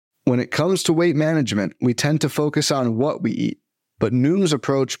When it comes to weight management, we tend to focus on what we eat, but Noom's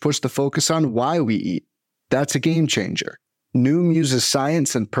approach puts the focus on why we eat. That's a game changer. Noom uses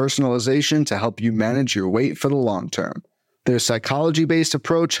science and personalization to help you manage your weight for the long term. Their psychology-based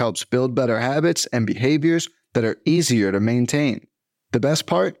approach helps build better habits and behaviors that are easier to maintain. The best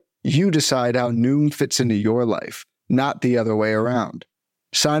part? You decide how Noom fits into your life, not the other way around.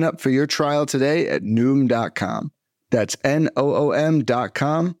 Sign up for your trial today at Noom.com. That's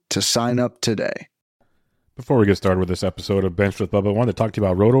Noom.com to sign up today. Before we get started with this episode of Bench with Bubba, I wanted to talk to you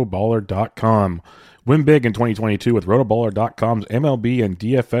about rotoballer.com. Win big in 2022 with rotoballer.com's MLB and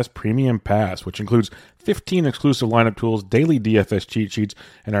DFS Premium Pass, which includes 15 exclusive lineup tools, daily DFS cheat sheets,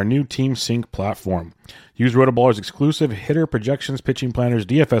 and our new Team Sync platform. Use Rotoballer's exclusive hitter projections, pitching planners,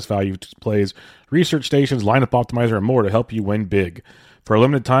 DFS value plays, research stations, lineup optimizer, and more to help you win big. For a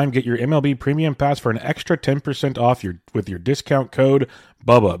limited time, get your MLB Premium Pass for an extra 10% off with your discount code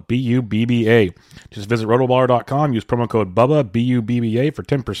BUBBA, B-U-B-B-A. Just visit rotoballer.com, use promo code BUBBA, B-U-B-B-A for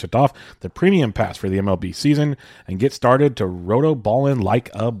 10% off the Premium Pass for the MLB season, and get started to rotoballin' like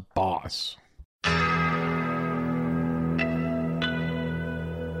a boss.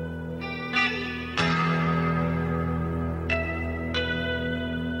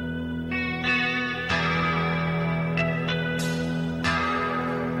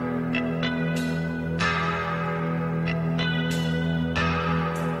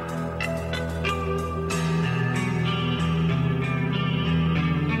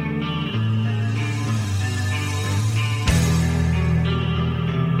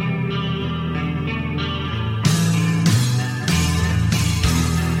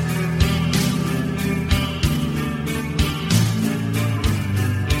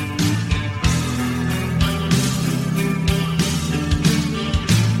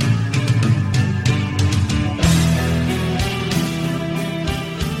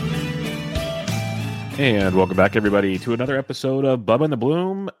 And welcome back, everybody, to another episode of Bubba and the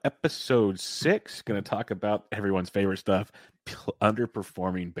Bloom, episode 6. Going to talk about everyone's favorite stuff,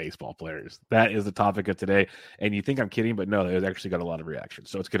 underperforming baseball players. That is the topic of today. And you think I'm kidding, but no, it's actually got a lot of reaction.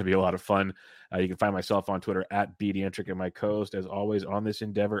 So it's going to be a lot of fun. You can find myself on Twitter at BDentric and my co-host, as always, on this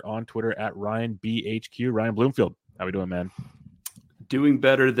endeavor on Twitter at RyanBHQ. Ryan Bloomfield, how we doing, man? Doing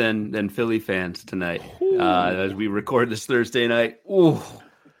better than Philly fans tonight as we record this Thursday night. Ooh.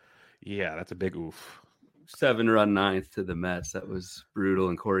 Yeah, that's a big oof. 7-run ninth to the Mets. That was brutal.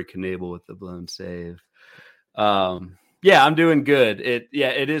 And Corey Knebel with the blown save. Yeah, I'm doing good. It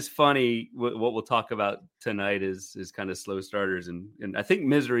is funny. What we'll talk about tonight is kind of slow starters. And I think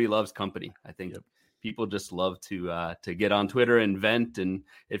misery loves company. I think people just love to get on Twitter and vent, and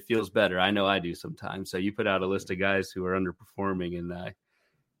it feels better. I know I do sometimes. So you put out a list of guys who are underperforming, and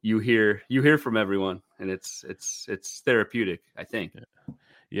you hear from everyone, and it's therapeutic, I think.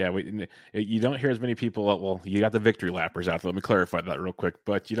 Yeah, you don't hear as many people. Well, you got the victory lappers out there. Let me clarify that real quick.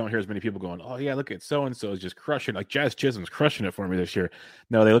 But you don't hear as many people going, "Oh yeah, look at so and so is just crushing." Like Jazz Chisholm's crushing it for me this year.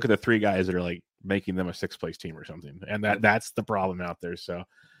 No, they look at the three guys that are like making them a 6th place team or something, and that's the problem out there. So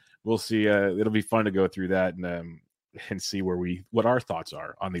we'll see. It'll be fun to go through that and see what our thoughts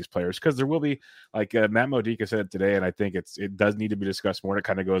are on these players, because there will be, like Matt Modica said it today, and I think it does need to be discussed more. And it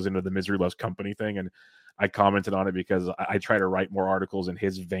kind of goes into the misery loves company thing, and I commented on it because I try to write more articles in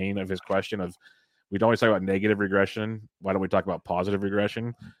his vein of his question of, we'd always talk about negative regression. Why don't we talk about positive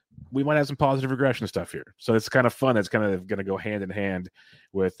regression? We might have some positive regression stuff here. So it's kind of fun. It's kind of going to go hand in hand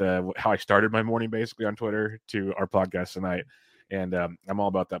with how I started my morning basically on Twitter to our podcast tonight. And I'm all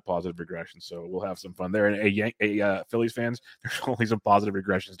about that positive regression. So we'll have some fun there. And Phillies fans, there's only some positive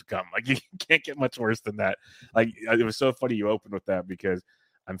regressions to come. Like, you can't get much worse than that. Like, it was so funny you opened with that, because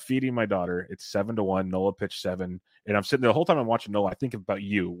I'm feeding my daughter. It's 7-1. Nola pitched 7. And I'm sitting there the whole time I'm watching Nola. I think about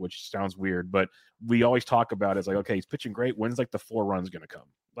you, which sounds weird, but we always talk about it's like, okay, he's pitching great. When's like the 4 runs going to come?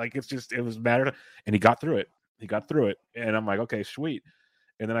 Like, it was matter. And he got through it. And I'm like, okay, sweet.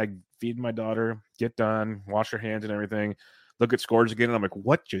 And then I feed my daughter, get done, wash her hands and everything. Look at scores again. And I'm like,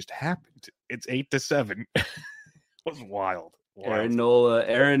 what just happened? It's 8-7. It was wild. Aaron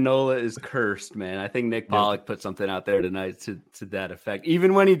Nola is cursed, man. I think Nick Pollock put something out there tonight to that effect.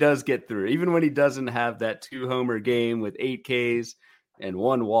 Even when he does get through, even when he doesn't have that 2-homer game with 8 Ks and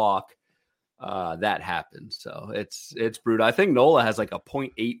 1 walk, that happens. So it's brutal. I think Nola has like a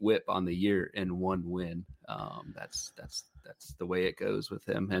 0.8 whip on the year and 1 win. That's the way it goes with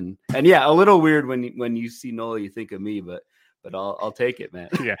him. And yeah, a little weird when you see Nola, you think of me, but I'll take it, man.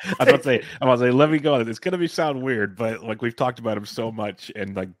 Yeah, I was about to say, let me go. It's going to sound weird, but like, we've talked about him so much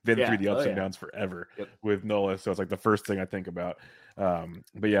and like been through the ups and downs forever with Nola. So it's like the first thing I think about.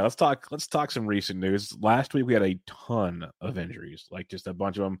 But yeah, let's talk some recent news. Last week we had a ton of injuries, like just a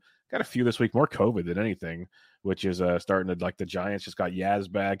bunch of them. Got a few this week, more COVID than anything, which is starting to, like, the Giants just got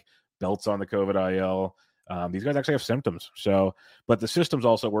Yaz back, Belts on the COVID IL. These guys actually have symptoms. So, but the system's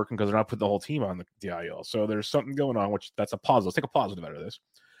also working because they're not putting the whole team on the IL. So there's something going on, which that's a positive. Let's take a positive out of this.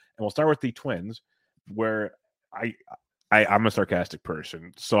 And we'll start with the Twins, where I'm a sarcastic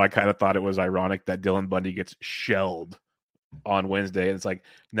person. So I kind of thought it was ironic that Dylan Bundy gets shelled on Wednesday. And it's like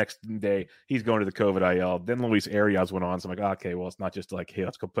next day he's going to the COVID IL. Then Luis Arias went on. So I'm like, okay, well, it's not just like, hey,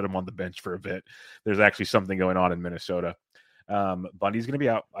 let's go put him on the bench for a bit. There's actually something going on in Minnesota. Bundy's going to be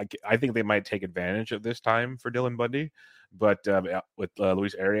out. I think they might take advantage of this time for Dylan Bundy, but with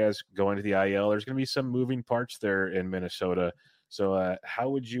Luis Arias going to the IL, there's going to be some moving parts there in Minnesota. So how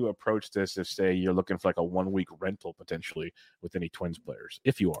would you approach this if, say, you're looking for like a 1 week rental potentially with any Twins players,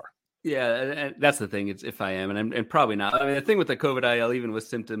 if you are? Yeah, and that's the thing. It's if I am, and probably not. I mean, the thing with the COVID IL, even with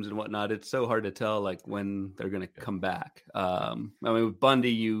symptoms and whatnot, it's so hard to tell like when they're going to come back. I mean, with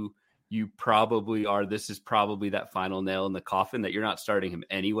Bundy, you probably are. This is probably that final nail in the coffin that you're not starting him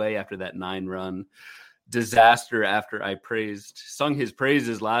anyway after that 9-run disaster. After I sung his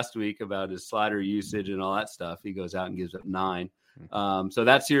praises last week about his slider usage and all that stuff, he goes out and gives up 9. So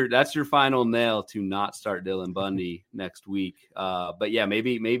that's your final nail to not start Dylan Bundy next week. But yeah,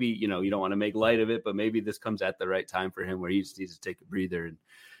 maybe, you know, you don't want to make light of it, but maybe this comes at the right time for him where he just needs to take a breather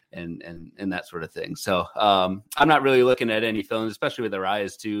and that sort of thing. So I'm not really looking at any films, especially with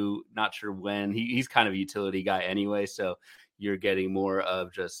Arias too. Not sure when. He's kind of a utility guy anyway, so you're getting more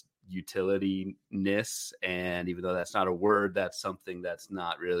of just utility-ness. And even though that's not a word, that's something that's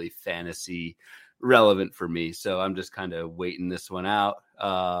not really fantasy relevant for me. So I'm just kind of waiting this one out.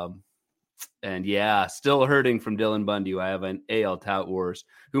 And yeah, still hurting from Dylan Bundy. I have an AL Tout Wars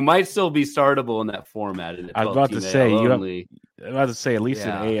who might still be startable in that format. I was about to say, at least in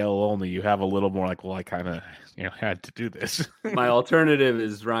AL only, you have a little more like, well, I kind of had to do this. My alternative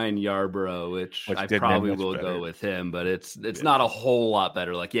is Ryan Yarbrough, which I probably will go with him, but it's not a whole lot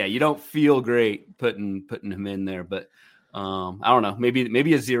better. Like, yeah, you don't feel great putting him in there, but I don't know.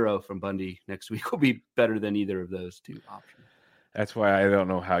 Maybe a 0 from Bundy next week will be better than either of those two options. That's why I don't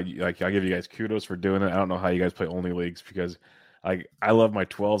know how you like. I give you guys kudos for doing it. I don't know how you guys play only leagues because I love my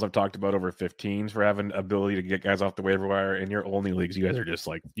 12s. I've talked about over 15s for having ability to get guys off the waiver wire. In your only leagues, you guys are just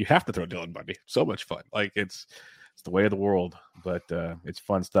like, you have to throw Dylan Bundy. So much fun. Like it's the way of the world, but it's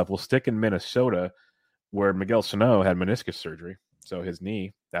fun stuff. We'll stick in Minnesota where Miguel Sano had meniscus surgery. So his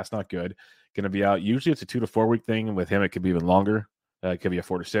knee, that's not good. Going to be out. Usually it's a 2 to 4 week thing. With him, it could be even longer. It could be a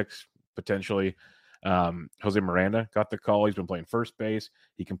 4 to 6 potentially. Jose Miranda got the call. He's been playing first base.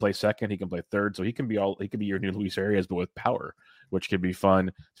 He can play second. He can play third. So he can be your new Luis Arias, but with power, which could be fun.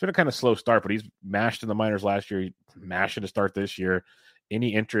 It's been a kind of slow start, but he's mashed in the minors last year. He's mashing to start this year.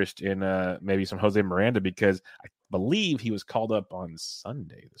 Any interest in maybe some Jose Miranda? Because I believe he was called up on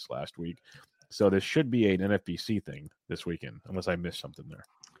Sunday this last week. So this should be an NFBC thing this weekend, unless I missed something there.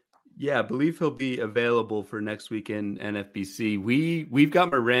 Yeah, I believe he'll be available for next weekend NFBC. We've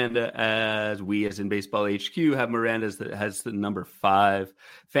got Miranda as in Baseball HQ have Miranda as the number 5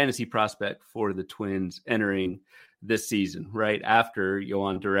 fantasy prospect for the Twins entering this season, right after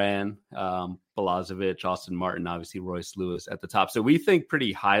Yohan Duran, Balazovic, Austin Martin, obviously Royce Lewis at the top. So we think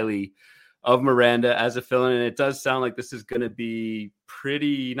pretty highly of Miranda as a fill-in, and it does sound like this is going to be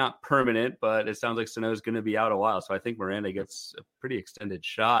pretty, not permanent, but it sounds like Sano's going to be out a while. So I think Miranda gets a pretty extended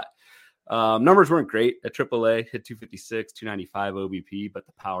shot. Numbers weren't great at AAA, hit 256, 295 OBP, but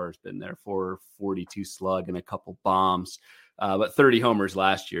the power has been there for 42 slug and a couple bombs, but 30 homers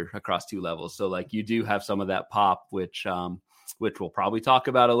last year across 2 levels. So like you do have some of that pop, which we'll probably talk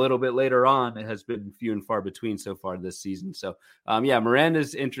about a little bit later on. It has been few and far between so far this season. So yeah,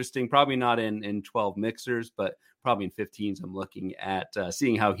 Miranda's interesting, probably not in 12 mixers, but probably in 15s. I'm looking at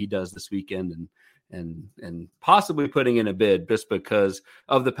seeing how he does this weekend and possibly putting in a bid just because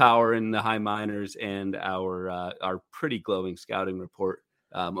of the power in the high minors and our pretty glowing scouting report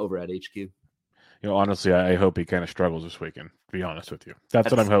over at HQ. Honestly, I hope he kind of struggles this weekend, to be honest with you.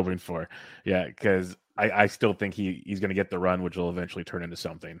 That's what I'm hoping for. Yeah, because I still think he's going to get the run, which will eventually turn into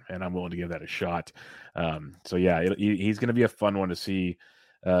something, and I'm willing to give that a shot. So yeah, he's going to be a fun one to see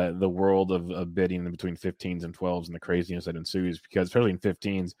the world of bidding in between 15s and 12s and the craziness that ensues, because especially in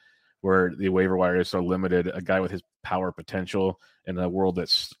 15s, where the waiver wire is so limited, a guy with his power potential in a world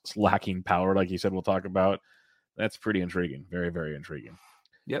that's lacking power, like you said, we'll talk about, that's pretty intriguing. Very, very intriguing.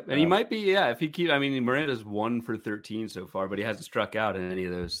 Yep. And he might be, if he keeps, Miranda's 1 for 13 so far, but he hasn't struck out in any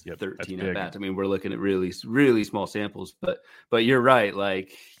of those 13 at bats. We're looking at really, really small samples, but you're right.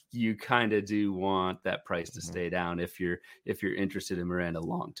 Like you kind of do want that price to stay down if you're interested in Miranda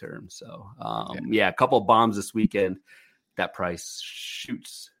long term. So a couple of bombs this weekend, that price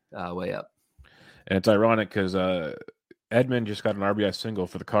shoots way up. And it's ironic because Edmund just got an RBI single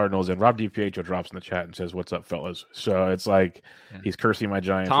for the Cardinals, and Rob DiPietro drops in the chat and says, "What's up, fellas?" So it's like he's cursing my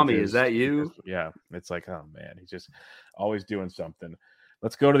Giants. Tommy, is that you? It's like, oh man, he's just always doing something.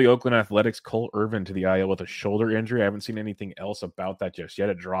 Let's go to the Oakland Athletics. Cole Irvin to the IL with a shoulder injury. I haven't seen anything else about that just yet.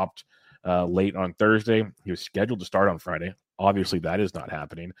 It dropped late on Thursday. He was scheduled to start on Friday. Obviously, that is not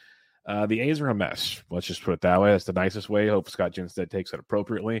happening. The A's are a mess. Let's just put it that way. That's the nicest way. I hope Scott Jinstead takes it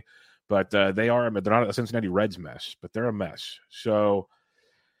appropriately. But they're not a Cincinnati Reds mess, but they're a mess. So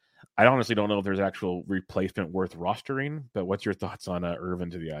I honestly don't know if there's actual replacement worth rostering. But what's your thoughts on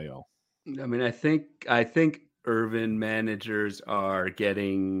Irvin to the IL? I mean, I think Irvin managers are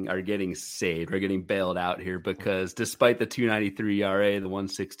getting saved, are getting bailed out here, because despite the 2.93 ERA, the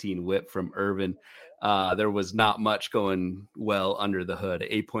 1.16 WHIP from Irvin, there was not much going well under the hood.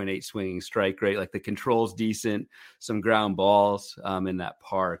 8.8 swinging strike rate, like the control's decent, some ground balls in that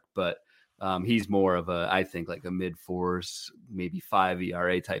park, but he's more of I think like a mid-4s, maybe 5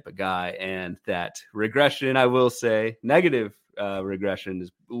 ERA type of guy. And that regression, I will say, negative regression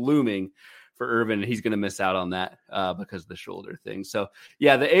is looming for Irvin. He's going to miss out on that because of the shoulder thing. So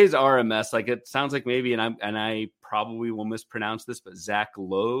yeah, the A's are a mess. Like it sounds like maybe, and I probably will mispronounce this, but Zach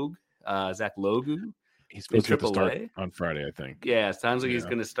Logue. He's supposed to start on Friday, I think. Yeah, sounds like he's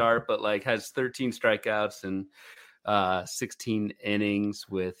going to start, but like has 13 strikeouts and 16 innings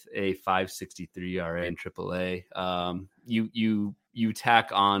with a 5.63 ERA in AAA. You tack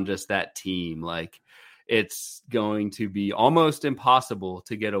on just that team, like it's going to be almost impossible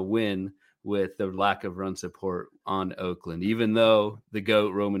to get a win with the lack of run support on Oakland, even though the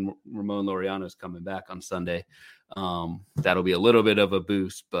GOAT Ramon Laureano is coming back on Sunday. That'll be a little bit of a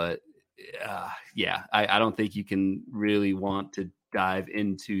boost, but I don't think you can really want to dive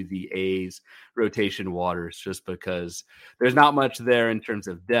into the A's rotation waters just because there's not much there in terms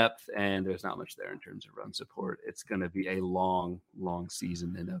of depth and there's not much there in terms of run support. It's going to be a long, long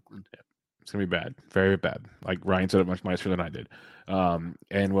season in Oakland. Yeah. It's going to be bad, very bad. Like Ryan said it much nicer than I did.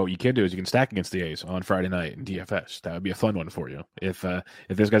 And what you can do is you can stack against the A's on Friday night in DFS. That would be a fun one for you. If this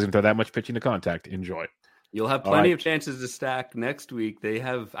guy's going to throw that much pitching to contact, enjoy. You'll have plenty of chances to stack next week. They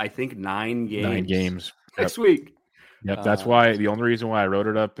have, I think, 9 games. 9 games. Next week. Yep, that's why the only reason why I wrote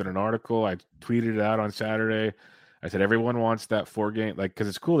it up in an article, I tweeted it out on Saturday. I said everyone wants that 4-game, like, because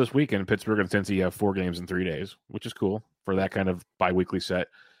it's cool this weekend. Pittsburgh and Cincy have 4 games in 3 days, which is cool for that kind of bi-weekly set.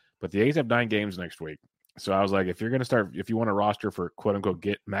 But the A's have 9 games next week. So I was like, if you want a roster for quote unquote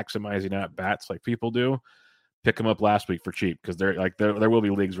get maximizing at bats like people do, pick them up last week for cheap, because there will be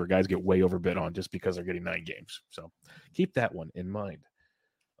leagues where guys get way overbid on just because they're getting 9 games. So keep that one in mind.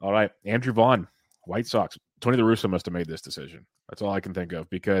 All right, Andrew Vaughn, White Sox. Tony La Russa must have made this decision. That's all I can think of,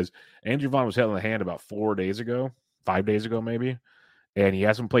 because Andrew Vaughn was held in the hand about 5 days ago maybe, and he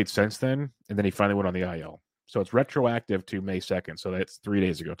hasn't played since then, and then he finally went on the IL. So it's retroactive to May 2nd, so that's 3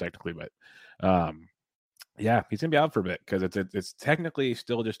 days ago technically, but he's going to be out for a bit because it's technically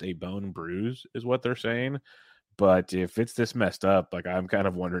still just a bone bruise is what they're saying. But if it's this messed up, like I'm kind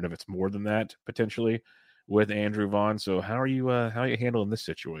of wondering if it's more than that potentially with Andrew Vaughn. So how are you handling this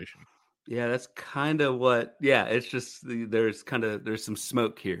situation? Yeah, that's kind of what. Yeah, it's just there's some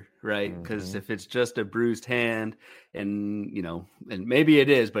smoke here, right? Because if it's just a bruised hand, and maybe it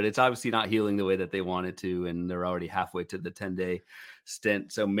is, but it's obviously not healing the way that they want it to, and they're already halfway to the 10-day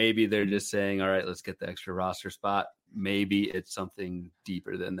stint. So maybe they're just saying, all right, let's get the extra roster spot. Maybe it's something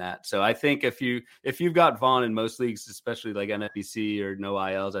deeper than that. So I think if you've got Vaughn in most leagues, especially like NFBC or no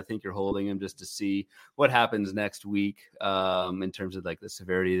ILs, I think you're holding him just to see what happens next week in terms of like the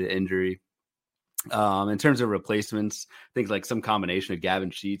severity of the injury. In terms of replacements, things like some combination of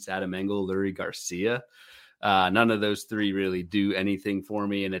Gavin Sheets, Adam Engel, Lurie Garcia. None of those 3 really do anything for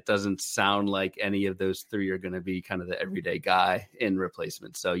me, and it doesn't sound like any of those 3 are going to be kind of the everyday guy in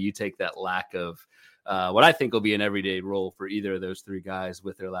replacement. So you take that lack of what I think will be an everyday role for either of those 3 guys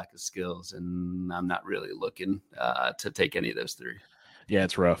with their lack of skills, and I'm not really looking to take any of those 3. Yeah,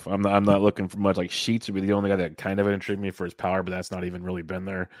 it's rough. I'm not looking for much. Like Sheets would be the only guy that kind of intrigued me for his power, but that's not even really been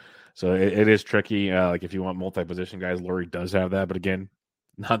there. So it is tricky. Like if you want multi-position guys, Lurie does have that, but again,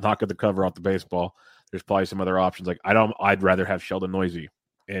 not knocking the cover off the baseball. There's probably some other options. Like I'd rather have Sheldon Noisy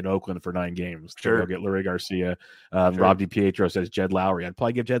in Oakland for 9 games. Sure. They'll get Lurie Garcia. Sure. Rob DiPietro says Jed Lowry. I'd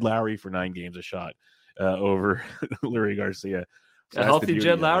probably give Jed Lowry for 9 games a shot over Lurie Garcia. So a healthy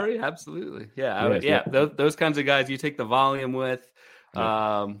Jed Lowry? Absolutely. Yeah. Those kinds of guys you take the volume with.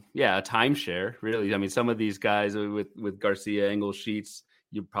 A timeshare, really. I mean, some of these guys with Garcia, Engel, Sheets,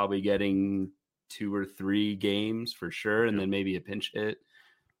 you're probably getting 2 or 3 games for sure, and then maybe a pinch hit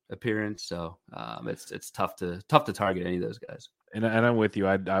appearance. So it's tough to target any of those guys. And I'm with you.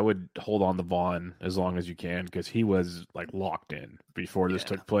 I would hold on to Vaughn as long as you can because he was like locked in before this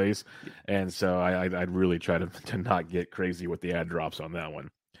took place, and so I'd really try to not get crazy with the ad drops on that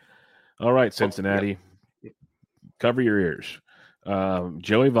one. All right, Cincinnati, cover your ears.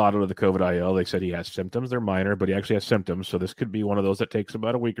 Joey Votto to the COVID IL. They said he has symptoms. They're minor, but he actually has symptoms. So this could be one of those that takes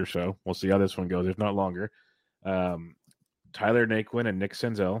about a week or so. We'll see how this one goes, if not longer. Tyler Naquin and Nick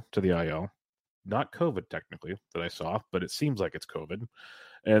Senzel to the IL. Not COVID technically that I saw, but it seems like it's COVID.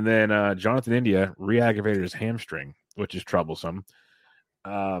 And then Jonathan India re-aggravated his hamstring, which is troublesome.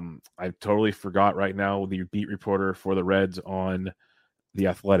 I totally forgot right now the beat reporter for the Reds on The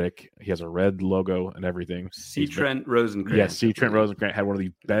Athletic. He has a red logo and everything. Trent Rosenkrantz. Yes, Trent Rosenkrantz had one of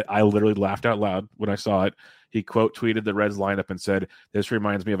the I literally laughed out loud when I saw it. He quote tweeted the Reds lineup and said, "This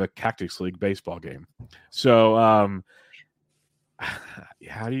reminds me of a Cactus League baseball game." So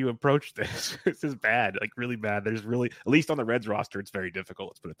how do you approach this? This is bad, like really bad. There's really, at least on the Reds roster, it's very difficult.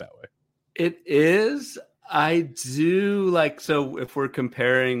 Let's put it that way. It is. I do like, so if we're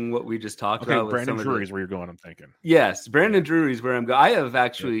comparing what we just talked about with Brandon Drury's where you're going, I'm thinking. Yes, Brandon Drury's where I'm going. I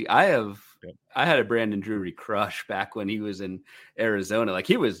had a Brandon Drury crush back when he was in Arizona. Like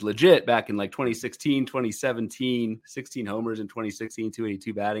he was legit back in like 2016, 2017, 16 homers in 2016,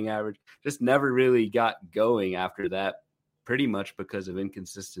 282 batting average. Just never really got going after that, pretty much because of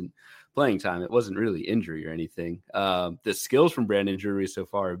inconsistent playing time. It wasn't really injury or anything. The skills from Brandon Drury so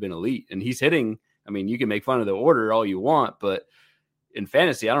far have been elite, and he's hitting. I mean, you can make fun of the order all you want, but in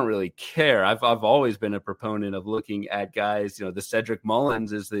fantasy, I don't really care. I've always been a proponent of looking at guys. You know, the Cedric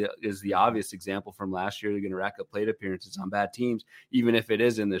Mullins is the obvious example from last year. They're going to rack up plate appearances on bad teams, even if it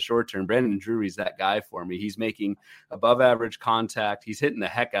is in the short term. Brandon Drury's that guy for me. He's making above average contact. He's hitting the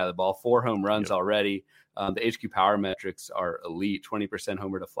heck out of the ball. 4 home runs already. The HQ power metrics are elite, 20%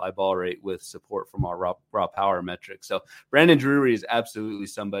 homer to fly ball rate with support from our raw power metrics. So Brandon Drury is absolutely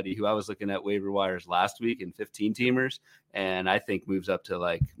somebody who I was looking at waiver wires last week in 15 teamers. And I think moves up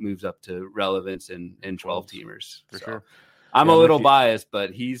to relevance in 12 teamers. For sure. I'm a little biased,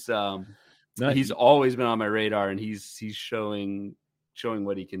 but he's always been on my radar, and he's showing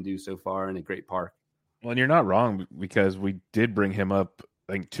what he can do so far in a great park. Well, and you're not wrong, because we did bring him up,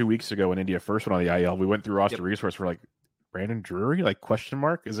 I think 2 weeks ago when India first went on the IL. We went through roster resource. We're like, Brandon Drury, like question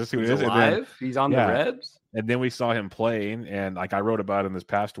mark? Is this who he is? Alive? And then, he's on the Reds. And then we saw him playing, and like I wrote about him this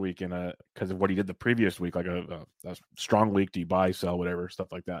past week, and because of what he did the previous week, like a strong week, do you buy, sell, whatever,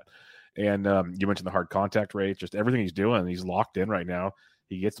 stuff like that. And you mentioned the hard contact rate, just everything he's doing. He's locked in right now.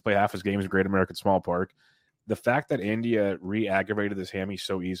 He gets to play half his games in Great American Small Park. The fact that India re-aggravated this hammy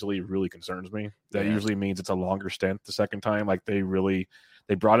so easily really concerns me. That usually means it's a longer stint the second time. Like they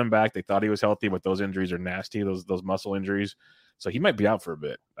brought him back. They thought he was healthy, but those injuries are nasty, those muscle injuries. So he might be out for a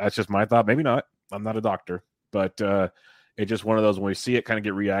bit. That's just my thought. Maybe not. I'm not a doctor. But it's just one of those, when we see it kind of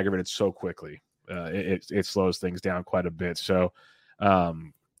get re-aggravated so quickly, it slows things down quite a bit. So,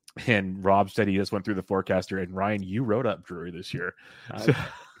 and Rob said he just went through the forecaster. And Ryan, you wrote up Drury this year.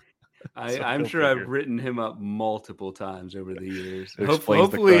 I'm sure I've written him up multiple times over the years.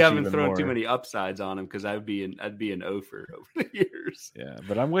 Hopefully I haven't thrown too many upsides on him, because I'd be an offer over the years. Yeah,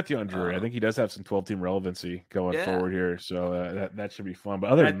 but I'm with you on Drury. I think he does have some 12-team relevancy going forward here, so that should be fun.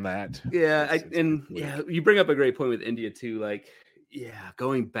 But other than that, you bring up a great point with India too. Like,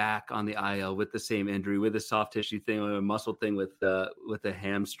 going back on the IL with the same injury, with a soft tissue thing, with a muscle thing, with a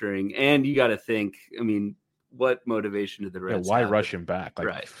hamstring, and you got to think. I mean, what motivation did the Reds? Why rush him back?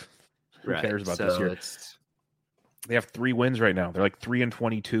 Like, who cares about this year? They have 3 wins right now. They're like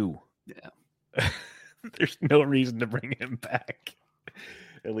 3-22. Yeah. There's no reason to bring him back,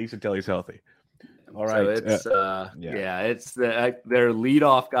 at least until he's healthy. All right. So it's their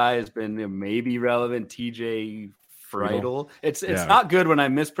leadoff guy has been maybe relevant. TJ Friedel. It's not good when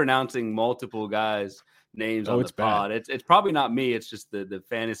I'm mispronouncing multiple guys' names on the pod. It's probably not me. It's just the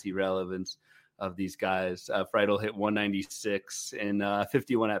fantasy relevance of these guys. Friedel hit 196 and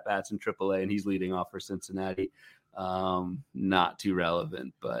 51 at-bats in AAA, and he's leading off for Cincinnati. Not too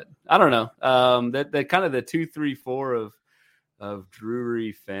relevant, but I don't know. That kind of the 2, 3, 4 of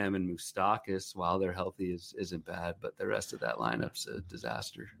Drury, Pham, and Moustakas, while they're healthy, isn't bad, but the rest of that lineup's a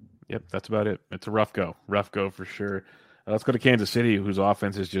disaster. Yep, that's about it. It's a rough go for sure. Let's go to Kansas City, whose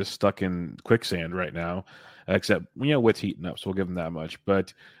offense is just stuck in quicksand right now, except, Witt's heating up, so we'll give them that much.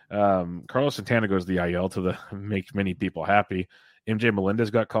 But Carlos Santana goes to the IL to make many people happy. MJ Melendez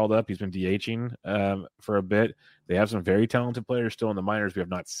got called up. He's been DHing for a bit. They have some very talented players still in the minors we have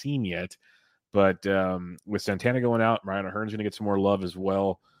not seen yet. But with Santana going out, Ryan O'Hearn's going to get some more love as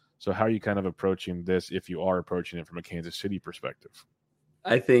well. So how are you kind of approaching this, if you are approaching it from a Kansas City perspective?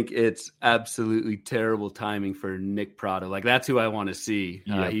 I think it's absolutely terrible timing for Nick Prado. Like, that's who I want to see.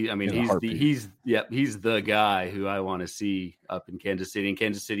 Yep, He's the guy who I want to see up in Kansas City. And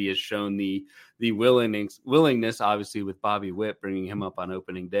Kansas City has shown the willingness, obviously, with Bobby Witt bringing him up on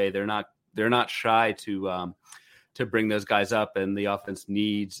opening day. They're not shy to bring those guys up, and the offense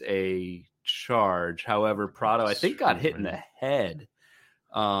needs a charge. However, Prado, I think, got hit in the head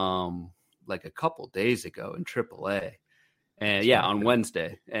like a couple days ago in AAA. And on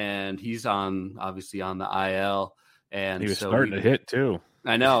Wednesday, and he's obviously on the IL, and he was starting to hit too.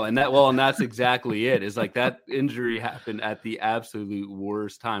 I know, and that's exactly it. Is like that injury happened at the absolute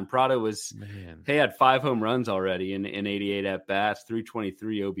worst time. Prado he had 5 home runs already in 88 at bats,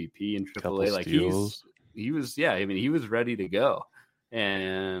 323 OBP in AAA. Like steals. he was ready to go,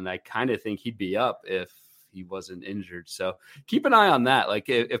 and I kind of think he'd be up if he wasn't injured. So keep an eye on that. Like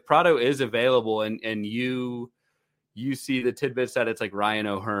if Prado is available, and you see the tidbits that it's like Ryan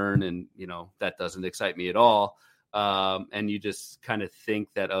O'Hearn, and that doesn't excite me at all. And you just kind of think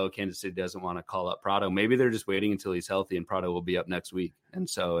that, Kansas City doesn't want to call up Prado. Maybe they're just waiting until he's healthy, and Prado will be up next week. And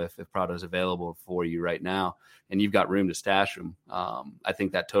so if Prado's available for you right now and you've got room to stash him, I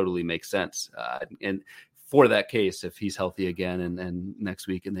think that totally makes sense. And for that case, if he's healthy again and next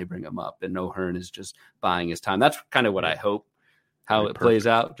week and they bring him up and O'Hearn is just buying his time, that's kind of what I hope how it plays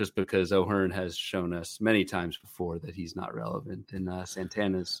out, just because O'Hearn has shown us many times before that he's not relevant in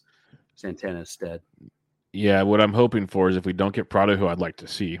Santana's stead. Yeah, what I'm hoping for is if we don't get Prado, who I'd like to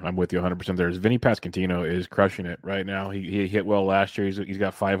see, I'm with you 100% there, is Vinny Pasquantino is crushing it right now. He hit well last year. He's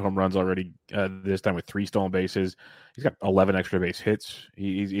got 5 home runs already this time with 3 stolen bases. He's got 11 extra base hits.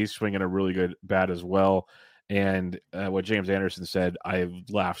 He's swinging a really good bat as well. And what James Anderson said, I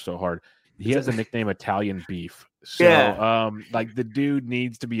laughed so hard. He has the nickname Italian Beef. So, like, the dude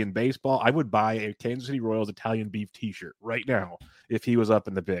needs to be in baseball. I would buy a Kansas City Royals Italian Beef T-shirt right now if he was up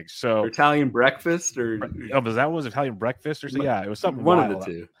in the bigs. So, or Italian breakfast, or was that Italian breakfast, or so? Yeah, it was something one wild. of the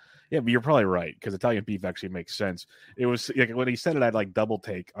two. Yeah, but you're probably right, because Italian Beef actually makes sense. It was like when he said it, I'd like double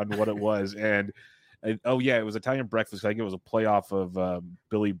take on what it was, and it was Italian breakfast. I think it was a playoff of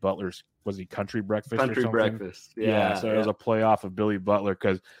Billy Butler's. Was he Country Breakfast? Country or something? Breakfast. Yeah. So it was a playoff of Billy Butler,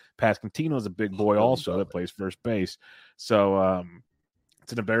 because Pasquantino is a big boy also that plays first base. So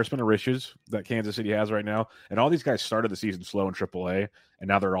it's an embarrassment of riches that Kansas City has right now. And all these guys started the season slow in AAA, and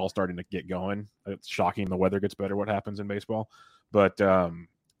now they're all starting to get going. It's shocking. The weather gets better. What happens in baseball? But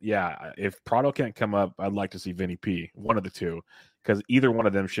if Prado can't come up, I'd like to see Vinny P, one of the two, because either one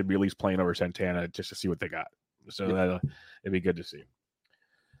of them should be at least playing over Santana just to see what they got. So it'd be good to see.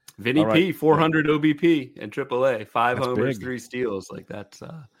 Vinny P, 400 OBP in AAA, 5 That's homers, big. 3 steals. Like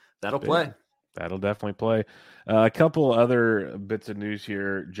that'll play. That'll definitely play. A couple other bits of news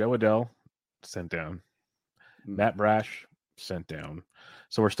here. Joe Adell sent down. Matt Brash sent down.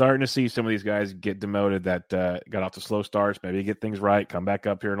 So we're starting to see some of these guys get demoted that got off to slow starts, maybe get things right, come back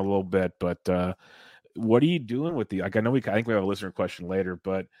up here in a little bit. But what are you doing with I think we have a listener question later,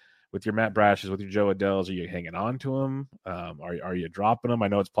 but with your Matt Brashes, with your Joe Adells, are you hanging on to him? Are you dropping them? I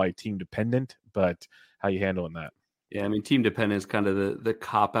know it's probably team dependent, but how are you handling that? Yeah, I mean, team dependent is kind of the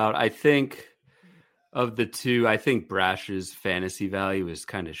cop out. I think of the two, I think Brash's fantasy value is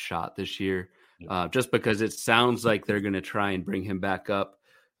kind of shot this year, just because it sounds like they're going to try and bring him back up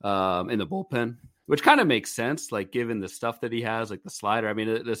in the bullpen, which kind of makes sense, like given the stuff that he has, like the slider. I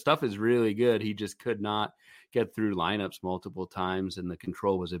mean, the stuff is really good. He just could not get through lineups multiple times, and the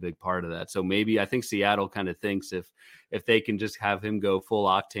control was a big part of that. So maybe I think Seattle kind of thinks if they can just have him go full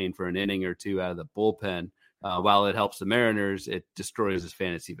octane for an inning or two out of the bullpen, while it helps the Mariners, it destroys his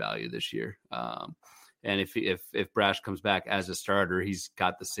fantasy value this year. And if Brash comes back as a starter, he's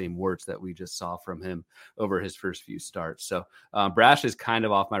got the same warts that we just saw from him over his first few starts. So Brash is kind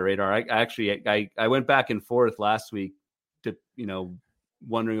of off my radar. I went back and forth last week to,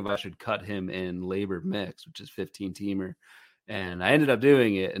 wondering if I should cut him in labor mix, which is 15-teamer. And I ended up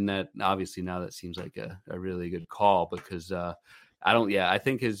doing it. And that obviously now that seems like a really good call, because I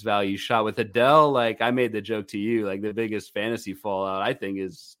think his value shot with Adell. Like I made the joke to you, like the biggest fantasy fallout I think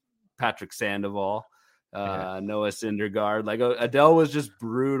is Patrick Sandoval, Noah Syndergaard. Like Adell was just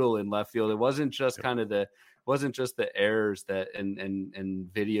brutal in left field. It wasn't just wasn't just the errors that and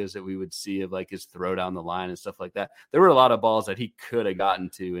videos that we would see of like his throw down the line and stuff like that. There were a lot of balls that he could have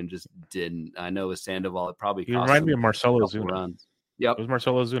gotten to and just didn't. I know with Sandoval, it probably cost him me of Marcelo Ozuna. Runs. Yep. It was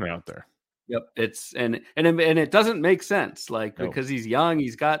Marcelo Ozuna out there. Yep. And it doesn't make sense, like, No. because he's young,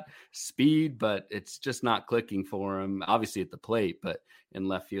 he's got speed, but it's just not clicking for him, obviously at the plate, but in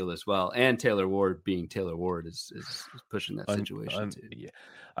left field as well. And Taylor Ward being Taylor Ward is pushing that situation too. Yeah.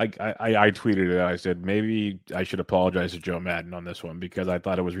 I tweeted it. I said, maybe I should apologize to Joe Madden on this one because I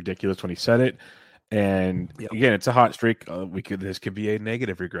thought it was ridiculous when he said it. And again, it's a hot streak. This could be a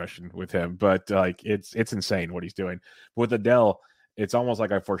negative regression with him, but like it's insane what he's doing with Adele. It's almost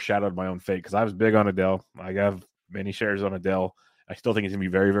like I foreshadowed my own fate because I was big on Adele. I have many shares on Adele. I still think he's gonna be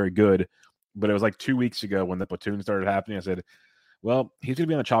very, very good. But it was like 2 weeks ago when the platoon started happening. I said, well, he's gonna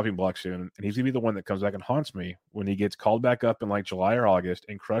be on the chopping block soon, and he's gonna be the one that comes back and haunts me when he gets called back up in like July or August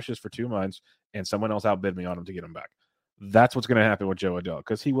and crushes for 2 months, and someone else outbid me on him to get him back. That's what's going to happen with Joe Adele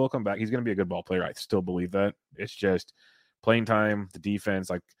because he will come back. He's going to be a good ball player. I still believe that. It's just playing time, the defense.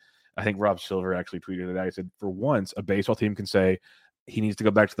 Like I think Rob Silver actually tweeted it out. He said, for once, a baseball team can say he needs to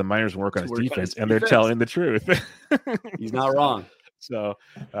go back to the minors and work on his defense, and they're telling the truth. He's not wrong. So,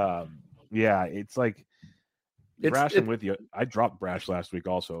 yeah, it's like Brash. I'm with you. I dropped Brash last week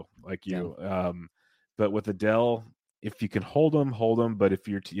also, like you. Yeah. But with Adele, if you can hold him. But if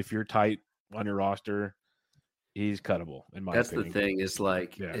you're tight on your roster, he's cuttable in my opinion. That's the thing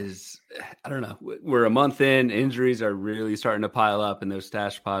is I don't know. We're a month in, injuries are really starting to pile up and those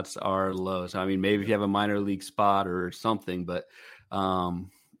stash spots are low. So, I mean, maybe if you have a minor league spot or something, but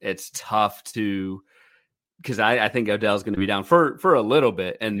it's tough because I think Odell's going to be down for a little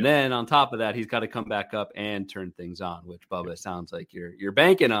bit. And then on top of that, he's got to come back up and turn things on, which Bubba sounds like you're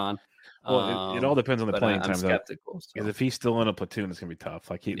banking on. Well, it all depends on the playing time. I'm skeptical. Because if he's still in a platoon, it's gonna be tough.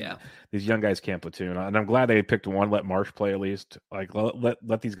 Like these young guys can't platoon, and I'm glad they picked one. Let Marsh play at least. Like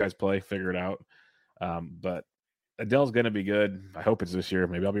let these guys play, figure it out. But Adele's gonna be good. I hope it's this year.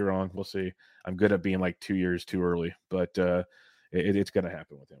 Maybe I'll be wrong. We'll see. I'm good at being like 2 years too early, but it's gonna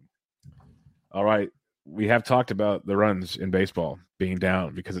happen with him. All right. We have talked about the runs in baseball being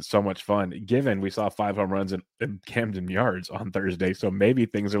down because it's so much fun. Given we saw 5 home runs in Camden Yards on Thursday, so maybe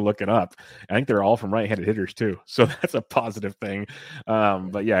things are looking up. I think they're all from right-handed hitters too, so that's a positive thing.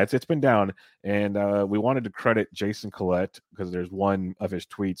 But yeah, it's been down, and we wanted to credit Jason Collette because there's one of his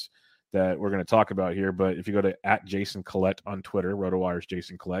tweets that we're going to talk about here. But if you go to @Jason Collette on Twitter, RotoWire's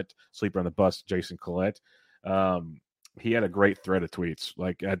Jason Collette, Sleeper on the Bus, Jason Collette. He had a great thread of tweets,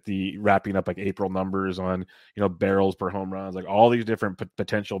 like at the wrapping up like April numbers on, barrels per home runs, like all these different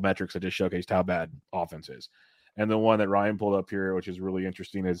potential metrics that just showcased how bad offense is. And the one that Ryan pulled up here, which is really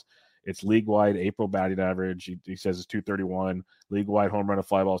interesting, is it's league-wide April batting average. He says it's 231. League-wide home run to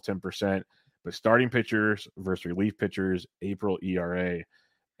fly ball is 10%. But starting pitchers versus relief pitchers, April ERA.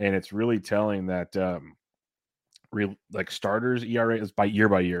 And it's really telling that starters ERA is by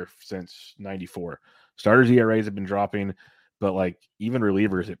year since 94. Starters ERAs have been dropping, but like even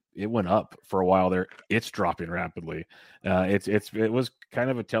relievers, it went up for a while there. It's dropping rapidly. It was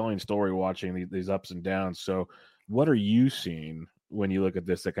kind of a telling story watching these ups and downs. So what are you seeing when you look at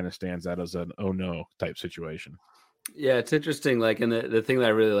this that kind of stands out as an oh no type situation? Yeah, it's interesting. Like, and the thing that I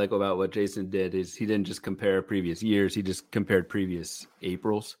really like about what Jason did is he didn't just compare previous years. He just compared previous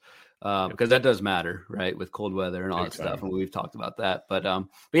Aprils. Because that does matter, right? With cold weather and all that stuff. And we've talked about that. But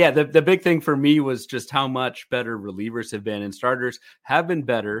yeah, the big thing for me was just how much better relievers have been, and starters have been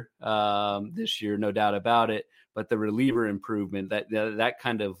better this year, no doubt about it. But the reliever improvement, that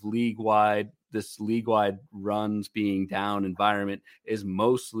kind of league-wide runs being down environment is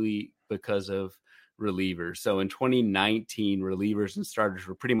mostly because of relievers. So in 2019, relievers and starters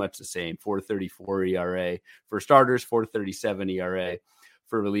were pretty much the same, 4.34 ERA. For starters, 4.37 ERA.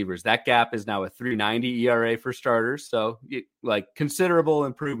 For relievers, that gap is now a 3.90 ERA for starters. So considerable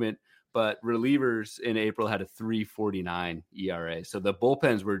improvement, but relievers in April had a 3.49 ERA. So the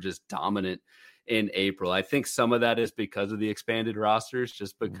bullpens were just dominant in April. I think some of that is because of the expanded rosters,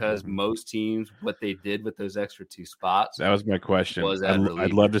 just because most teams, what they did with those extra 2 spots. That was my question.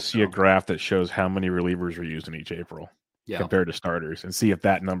 I'd love to see a graph that shows how many relievers were used in each April compared to starters and see if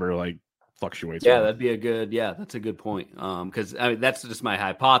that number fluctuates. Yeah, that's a good point. Because I mean, that's just my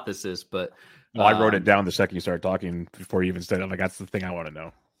hypothesis, but I wrote it down the second you started talking before you even said it. I'm like, that's the thing I want to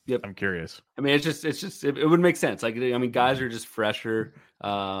know. Yep. I'm curious. I mean, it would make sense. Like, I mean, guys are just fresher.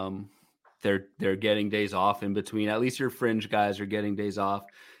 They're getting days off in between. At least your fringe guys are getting days off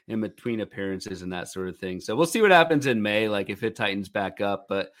in between appearances and that sort of thing. So we'll see what happens in May, like if it tightens back up.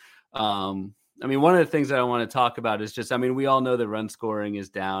 But I mean, one of the things that I want to talk about is just, I mean, we all know that run scoring is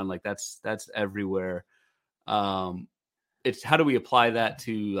down. Like that's everywhere. It's how do we apply that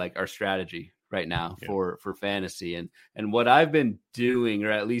to like our strategy right now for fantasy? And what I've been doing,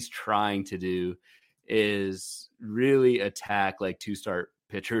 or at least trying to do, is really attack like 2-start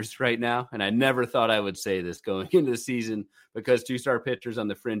pitchers right now. And I never thought I would say this going into the season, because 2-star pitchers on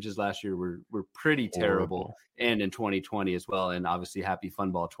the fringes last year were pretty terrible. Horrible. And in 2020 as well. And obviously happy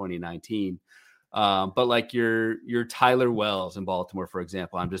fun ball 2019. But like your Tyler Wells in Baltimore, for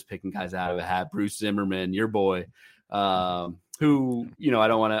example, I'm just picking guys out of a hat. Bruce Zimmerman, your boy, who, you know, I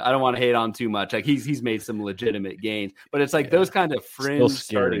don't want to hate on too much. Like he's made some legitimate gains, but it's like those kind of fringe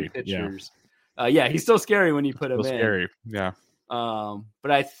starting pitchers. Yeah. He's still scary when you put him in. Scary. Yeah.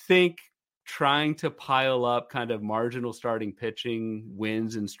 But I think trying to pile up kind of marginal starting pitching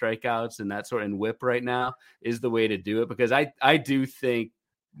wins and strikeouts and that sort, and whip right now is the way to do it, because I do think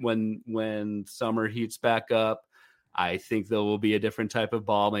when summer heats back up, I think there will be a different type of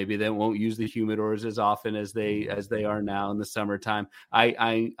ball. Maybe they won't use the humidors as often as they are now in the summertime.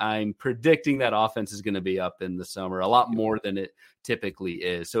 I'm predicting that offense is going to be up in the summer a lot more than it typically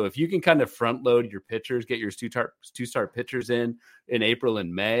is. So if you can kind of front load your pitchers, get your two-star pitchers in April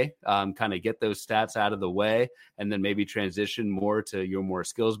and May, kind of get those stats out of the way, and then maybe transition more to your more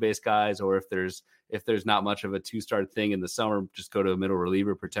skills-based guys, or if there's not much of a 2-star thing in the summer, just go to a middle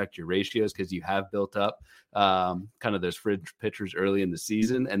reliever, protect your ratios, because you have built up kind of those fringe pitchers early in the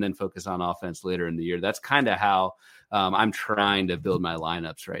season, and then focus on offense later in the year. That's kind of how I'm trying to build my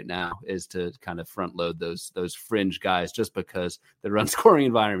lineups right now, is to kind of front load those fringe guys, just because the run scoring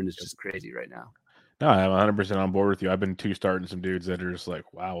environment is just crazy right now. No, I'm 100% on board with you. I've been 2-starting some dudes that are just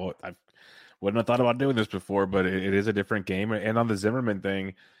like, wow, I wouldn't have thought about doing this before, but it is a different game. And on the Zimmerman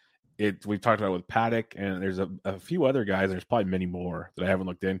thing, we've talked about with Paddock, and there's a few other guys. There's probably many more that I haven't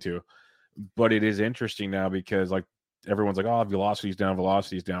looked into, but it is interesting now because like everyone's like, oh, velocity's down.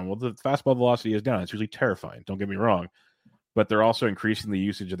 Well, the fastball velocity is down. It's usually terrifying. Don't get me wrong, but they're also increasing the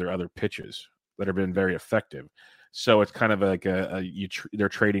usage of their other pitches that have been very effective. So it's kind of like they're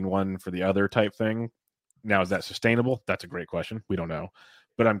trading one for the other type thing. Now, is that sustainable? That's a great question. We don't know.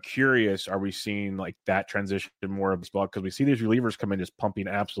 But I'm curious, are we seeing like that transition more of baseball? Because we see these relievers come in just pumping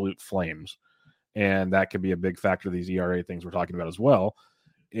absolute flames. And that could be a big factor of these ERA things we're talking about as well.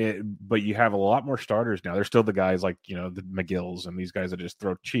 But you have a lot more starters now. There's still the guys like, you know, the McGills and these guys that just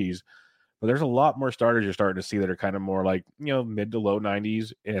throw cheese. But there's a lot more starters you're starting to see that are kind of more like, you know, mid to low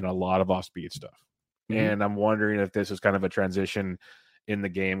 90s and a lot of off-speed stuff. Mm-hmm. And I'm wondering if this is kind of a transition in the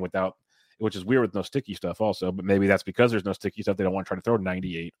game without, which is weird with no sticky stuff also, but maybe that's because there's no sticky stuff. They don't want to try to throw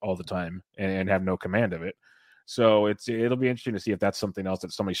 98 all the time and have no command of it. So it'll be interesting to see if that's something else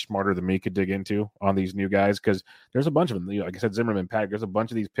that somebody smarter than me could dig into on these new guys, because there's a bunch of them. You know, like I said, Zimmerman, Paddock, there's a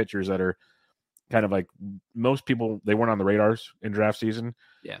bunch of these pitchers that are kind of like most people, they weren't on the radars in draft season.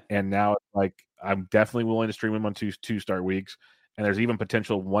 Yeah. And now it's like, I'm definitely willing to stream them on two-start weeks. And there's even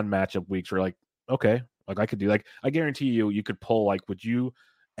potential one matchup weeks where like, okay, like I could do, like, I guarantee you could pull, like, would you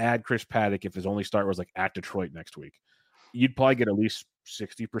add Chris Paddock if his only start was like at Detroit next week? You'd probably get at least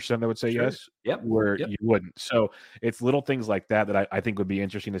 60% I would say yes. Yep. Where you wouldn't. So it's little things like that I think would be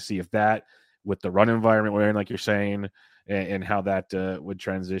interesting to see if that, with the run environment we're in, like you're saying, and how that would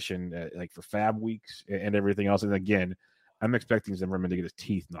transition like for fab weeks and everything else. And again, I'm expecting Zimmerman to get his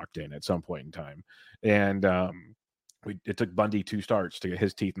teeth knocked in at some point in time. And it took Bundy 2 starts to get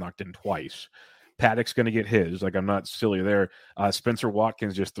his teeth knocked in twice. Paddock's going to get his. Like, I'm not silly there. Spencer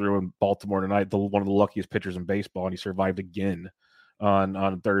Watkins just threw in Baltimore tonight, one of the luckiest pitchers in baseball, and he survived again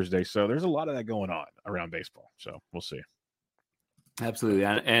on Thursday. So there's a lot of that going on around baseball. So we'll see. Absolutely.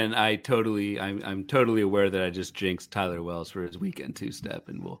 And I'm totally aware that I just jinxed Tyler Wells for his weekend 2-step,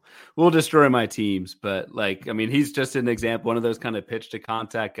 and we'll destroy my teams. But like, I mean, he's just an example, one of those kind of pitch to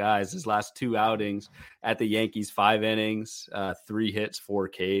contact guys. His last 2 outings at the Yankees, 5 innings, 3 hits, 4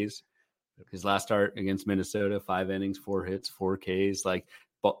 Ks. His last start against Minnesota, 5 innings, 4 hits, 4 Ks. Like,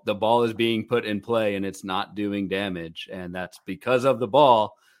 the ball is being put in play and it's not doing damage. And that's because of the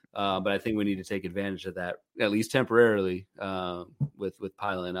ball. But I think we need to take advantage of that, at least temporarily, with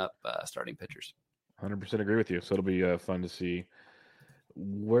piling up starting pitchers. 100% agree with you. So it'll be fun to see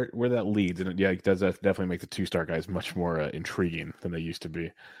where that leads. And yeah, it does definitely make the 2-star guys much more intriguing than they used to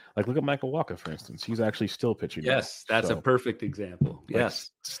be. Like, look at Michael Wacha, for instance. He's actually still pitching well. Yes, that's a perfect example.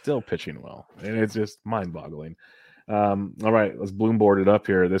 Yes. Still pitching well. And it's just mind-boggling. All right, let's Bloom board it up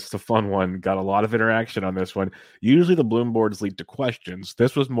here. This is a fun one. Got a lot of interaction on this one. Usually the Bloom boards lead to questions.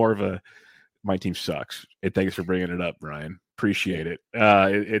 This was more of a, my team sucks. Thanks for bringing it up, Brian. Appreciate it.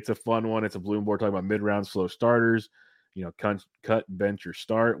 It's a fun one. It's a Bloom board talking about mid-round slow starters. You know, cut, bench, or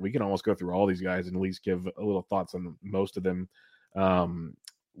start. We can almost go through all these guys and at least give a little thoughts on most of them.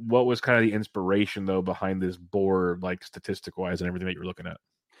 What was kind of the inspiration, though, behind this board, like statistic-wise and everything that you're looking at?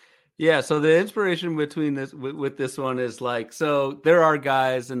 Yeah, so the inspiration between this with this one is like, so there are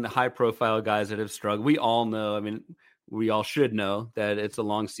guys and the high-profile guys that have struggled. We all know. I mean, we all should know that it's a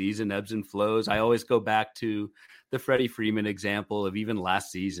long season, ebbs and flows. I always go back to the Freddie Freeman example of even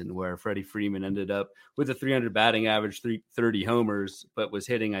last season, where Freddie Freeman ended up with a 300 batting average, 330 homers, but was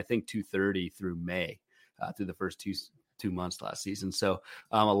hitting, I think, 230 through May, through the first two months last season. So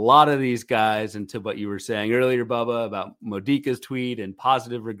a lot of these guys, and to what you were saying earlier, Bubba, about Modica's tweet and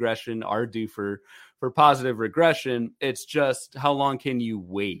positive regression are due for positive regression. It's just how long can you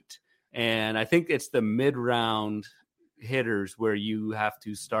wait? And I think it's the mid-round hitters where you have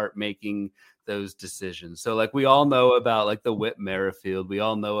to start making those decisions. So like we all know about like the Whit Merrifield, we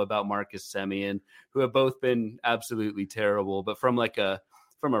all know about Marcus Semien, who have both been absolutely terrible. But from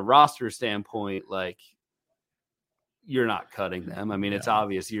a roster standpoint, like you're not cutting them. I mean, it's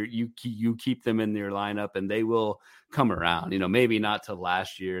obvious you keep them in your lineup and they will come around, maybe not to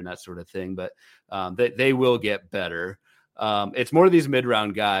last year and that sort of thing, but they will get better. It's more of these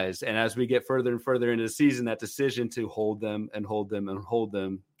mid-round guys. And as we get further and further into the season, that decision to hold them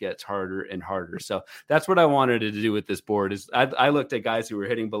gets harder and harder. So that's what I wanted to do with this board is I looked at guys who were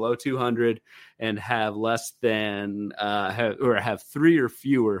hitting below 200 and have less than have 3 or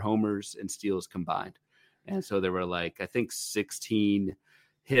fewer homers and steals combined. And so there were I think 16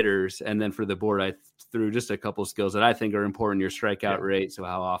 hitters. And then for the board, I threw just a couple of skills that I think are important. Your strikeout rate. So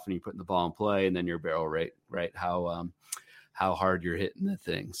how often you're putting the ball in play, and then your barrel rate, right? How hard you're hitting the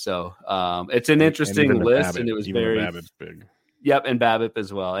thing. So it's an interesting list. And it was very big. Yep. And BABIP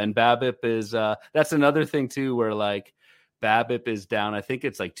as well. And BABIP is that's another thing too, where BABIP is down. I think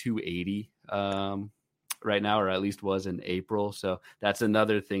it's 280 right now, or at least was in April. So that's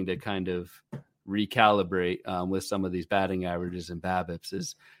another thing to kind of recalibrate with some of these batting averages and BABIPs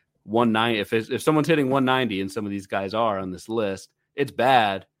is 190. If someone's hitting 190 and some of these guys are on this list, it's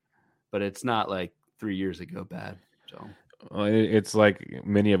bad, but it's not 3 years ago bad. So it's like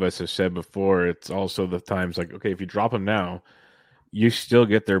many of us have said before, it's also the times okay, if you drop them now, you still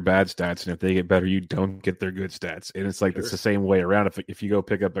get their bad stats, and if they get better, you don't get their good stats. And it's sure. It's the same way around. If you go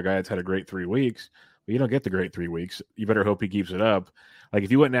pick up a guy that's had a great 3 weeks, but you don't get the great 3 weeks, you better hope he keeps it up. If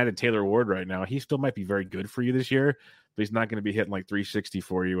you went and added Taylor Ward right now, he still might be very good for you this year, but he's not going to be hitting 360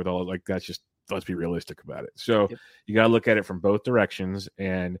 for you with all that's just, let's be realistic about it. So You got to look at it from both directions.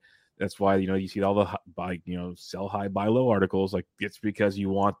 And that's why, you see all the sell high, buy low articles. It's because you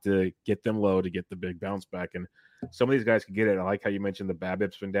want to get them low to get the big bounce back. And some of these guys can get it. I like how you mentioned the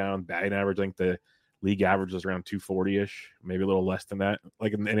BABIP's been down, batting average. I think the league average is around 240-ish, maybe a little less than that.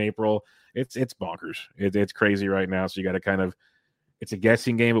 In April, it's bonkers. It's crazy right now. So you got to kind of, it's a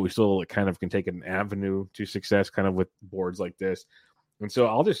guessing game, but we still kind of can take an avenue to success kind of with boards like this. And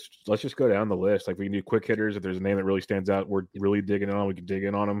so let's just go down the list. We can do quick hitters. If there's a name that really stands out, we're really digging on, we can dig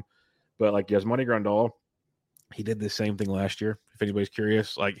in on them. But Yasmani Grandal, he did the same thing last year. If anybody's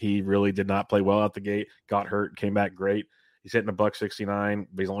curious, he really did not play well out the gate, got hurt, came back great. He's hitting $169,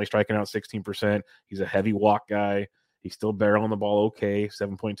 but he's only striking out 16%. He's a heavy walk guy. He's still barreling the ball okay,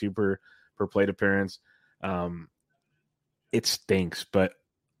 7.2 per plate appearance. It stinks, but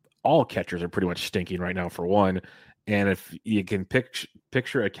all catchers are pretty much stinking right now for one. And if you can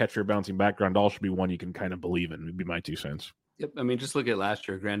picture a catcher bouncing back, Grandal should be one you can kind of believe in. Would be my 2 cents. Yep. I mean, just look at last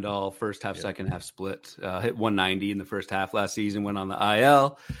year. Grandal, first half, second half split, hit 190 in the first half last season, went on the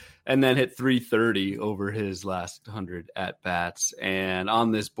IL, and then hit 330 over his last 100 at-bats. And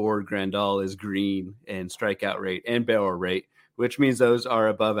on this board, Grandal is green in strikeout rate and barrel rate, which means those are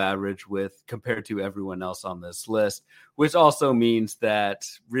above average compared to everyone else on this list, which also means that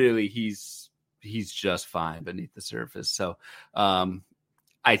really he's just fine beneath the surface. So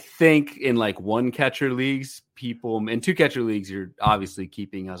I think in one catcher leagues, in 2 catcher leagues, you're obviously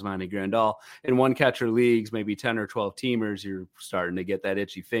keeping Yasmani Grandal. In 1 catcher leagues, maybe 10 or 12 teamers, you're starting to get that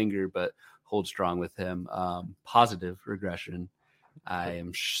itchy finger, but hold strong with him. Positive regression, I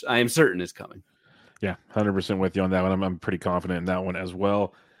am certain is coming. Yeah, 100% with you on that one. I'm pretty confident in that one as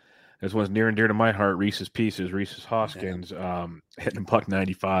well. This one's near and dear to my heart. Reese's Pieces, Reese's Hoskins, hitting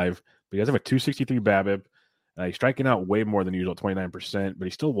 $195, but he does have a 263 BABIP. He's striking out way more than usual, 29%, but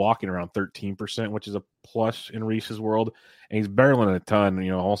he's still walking around 13%, which is a plus in Reese's world. And he's barreling a ton,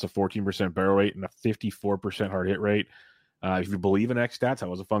 almost a 14% barrel rate and a 54% hard hit rate. If you believe in X stats, that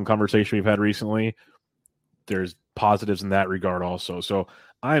was a fun conversation we've had recently. There's positives in that regard also. So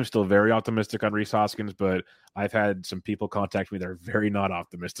I am still very optimistic on Rhys Hoskins, but I've had some people contact me that are very not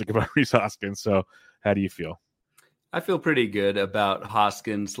optimistic about Rhys Hoskins. So how do you feel? I feel pretty good about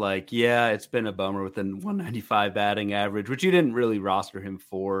Hoskins. It's been a bummer with a 195 batting average, which you didn't really roster him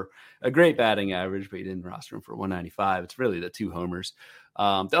for a great batting average, but you didn't roster him for 195. It's really the 2 homers. The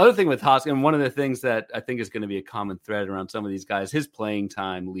other thing with Hoskins, one of the things that I think is going to be a common thread around some of these guys, his playing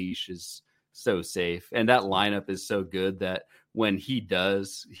time leash is so safe. And that lineup is so good that when he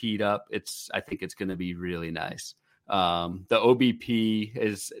does heat up, I think it's going to be really nice. The OBP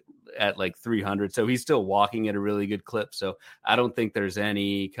is at like 300, so he's still walking at a really good clip. So I don't think there's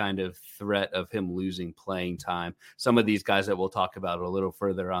any kind of threat of him losing playing time. Some of these guys that we'll talk about a little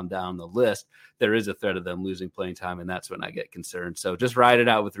further on down the list, there is a threat of them losing playing time, and that's when I get concerned. So just ride it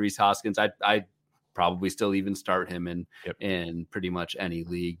out with Rhys Hoskins. I probably still even start him in pretty much any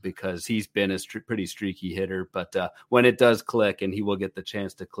league, because he's been a pretty streaky hitter. But when it does click, and he will get the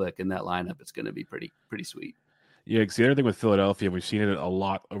chance to click in that lineup, it's going to be pretty sweet. Yeah, because the other thing with Philadelphia, we've seen it a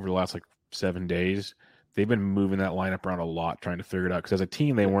lot over the last like 7 days. They've been moving that lineup around a lot, trying to figure it out. Because as a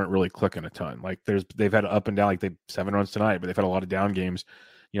team, they weren't really clicking a ton. Like they've had up and down. Like they 7 runs tonight, but they've had a lot of down games.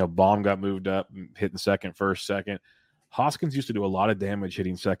 Baum got moved up, hitting first, second. Hoskins used to do a lot of damage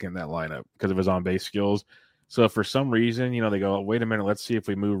hitting second in that lineup because of his on base skills. So if for some reason, they go, wait a minute, let's see if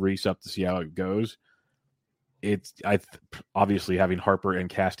we move Rhys up to see how it goes. Obviously having Harper and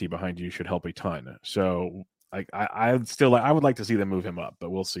Casty behind you should help a ton. So I would like to see them move him up, but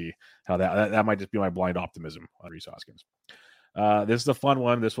we'll see how that might just be my blind optimism on Rhys Hoskins. This is a fun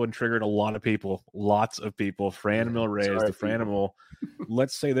one. This one triggered a lot of people, lots of people. Franmil Reyes, the Franimal.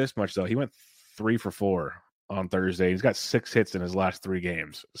 Let's say this much though. He went 3 for 4 on Thursday. He's got 6 hits in his last 3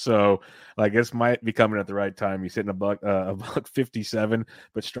 games. So this might be coming at the right time. He's hitting a buck 57,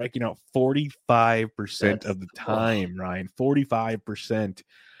 but striking out 45% of the time, Ryan. 45%.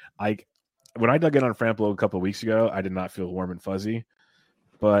 When I dug in on Franmil a couple of weeks ago, I did not feel warm and fuzzy.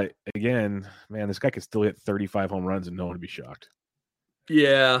 But again, man, this guy could still hit 35 home runs and no one would be shocked.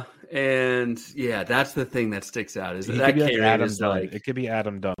 Yeah, and that's the thing that sticks out is that K rate is like it could be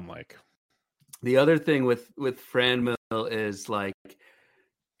Adam Dunn like. The other thing with Franmil is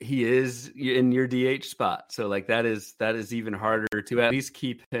he is in your DH spot, so that is even harder to at least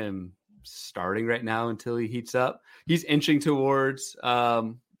keep him starting right now until he heats up. He's inching towards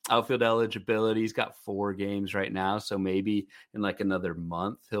outfield eligibility. He's got 4 games right now, so maybe in another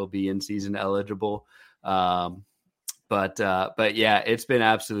month he'll be in season eligible. But yeah, it's been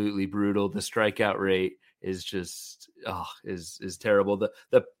absolutely brutal. The strikeout rate is just is terrible.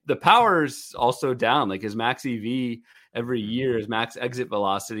 The power's also down. His max EV every year, his max exit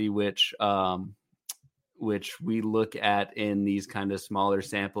velocity, which we look at in these kind of smaller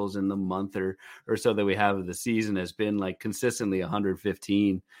samples in the month or so that we have of the season, has been consistently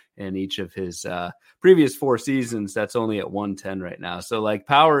 115 in each of his previous 4 seasons. That's only at 110 right now. So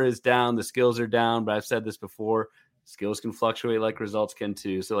power is down, the skills are down, but I've said this before, skills can fluctuate like results can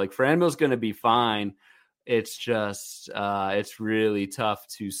too. So Franmil's going to be fine. It's just it's really tough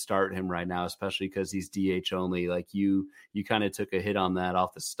to start him right now, especially because he's DH only. You kind of took a hit on that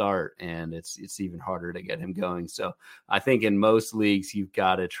off the start, and it's even harder to get him going. So I think in most leagues you've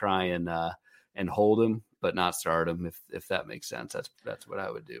got to try and hold him, but not start him, if that makes sense. That's what I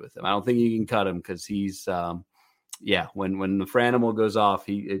would do with him. I don't think you can cut him because he's when the Franimal goes off,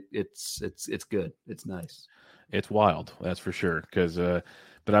 it's good. It's nice. It's wild, that's for sure.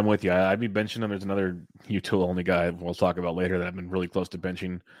 But I'm with you. I'd be benching him. There's another util only guy we'll talk about later that I've been really close to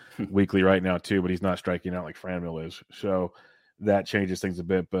benching weekly right now too, but he's not striking out like Franmil is. So that changes things a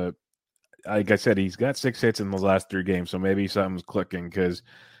bit. But like I said, he's got 6 hits in the last 3 games, so maybe something's clicking because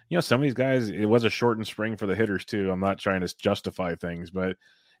some of these guys, it was a shortened spring for the hitters too. I'm not trying to justify things, but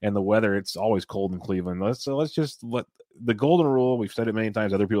and the weather, it's always cold in Cleveland. Let's just let the golden rule. We've said it many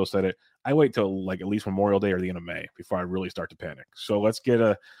times. Other people said it. I wait till at least Memorial Day or the end of May before I really start to panic. So let's get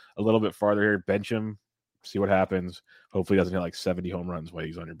a little bit farther here. Bench him, see what happens. Hopefully, he doesn't hit 70 home runs while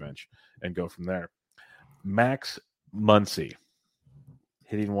he's on your bench, and go from there. Max Muncy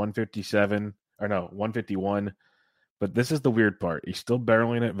hitting 151. But this is the weird part. He's still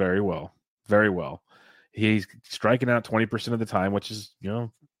barreling it very well, very well. He's striking out 20% of the time, which is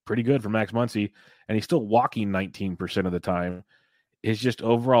pretty good for Max Muncy, and he's still walking 19% of the time. His just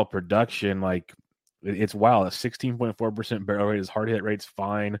overall production, it's wild. A 16.4% barrel rate. His hard hit rate's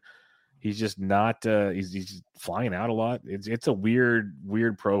fine. He's just not. He's flying out a lot. It's a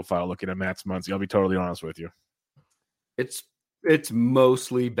weird profile looking at Max Muncy. I'll be totally honest with you. It's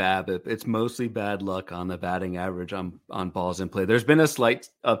mostly BABIP. It's mostly bad luck on the batting average on balls in play. There's been a slight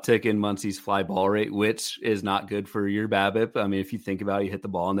uptick in Muncy's fly ball rate, which is not good for your BABIP. I mean, if you think about it, you hit the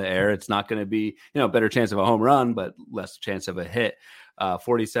ball in the air, it's not going to be, better chance of a home run, but less chance of a hit.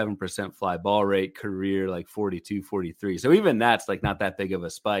 47% fly ball rate, career 42, 43. So even that's not that big of a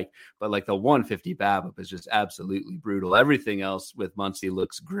spike, but the 150 BABIP is just absolutely brutal. Everything else with Muncy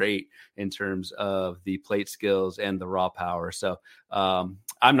looks great in terms of the plate skills and the raw power. So I'm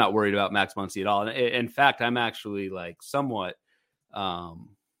not worried about Max Muncy at all. And in fact, I'm actually somewhat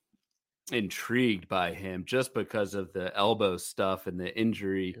intrigued by him just because of the elbow stuff and the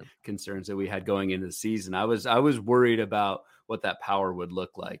injury concerns that we had going into the season. I was worried about what that power would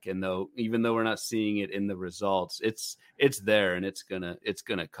look like. And even though we're not seeing it in the results, it's there and it's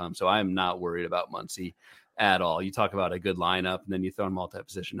gonna come. So I'm not worried about Muncy at all. You talk about a good lineup and then you throw in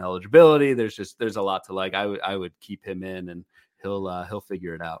multi-position eligibility. There's a lot to like. I would keep him in and he'll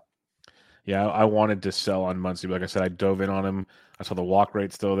figure it out. Yeah, I wanted to sell on Muncy, but like I said, I dove in on him. I saw the walk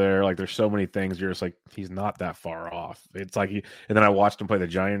rate still there. Like, there's so many things. You're just like, he's not that far off. It's like and then I watched him play the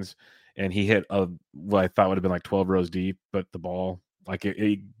Giants, and he hit what I thought would have been like 12 rows deep, but the ball, like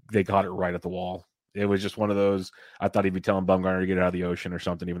they got it right at the wall. It was just one of those. I thought he'd be telling Bumgarner to get it out of the ocean or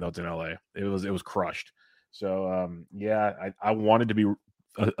something, even though it's in LA. It was crushed. So I wanted to be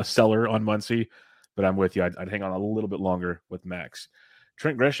a seller on Muncy, but I'm with you. I'd hang on a little bit longer with Max.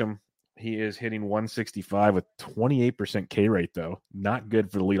 Trent Grisham. He is hitting 165 with 28% K rate, though. Not good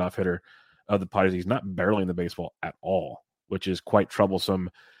for the leadoff hitter of the Padres. He's not barreling the baseball at all, which is quite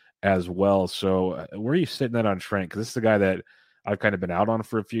troublesome as well. So where are you sitting at on Trent? Because this is a guy that I've kind of been out on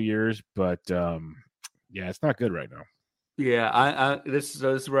for a few years, but it's not good right now. Yeah, this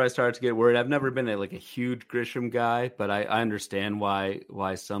is where I started to get worried. I've never been a huge Grisham guy, but I understand why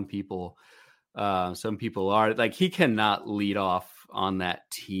some people are. Like, he cannot lead off on that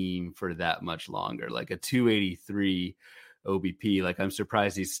team for that much longer. Like a 283 OBP. Like, I'm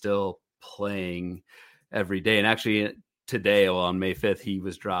surprised he's still playing every day. And actually today, on May 5th, he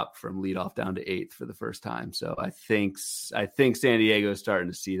was dropped from leadoff down to 8th for the first time. So I think San Diego is starting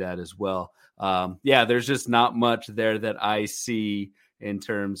to see that as well. There's just not much there that I see in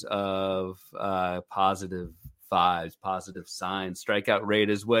terms of positive vibes, positive signs. Strikeout rate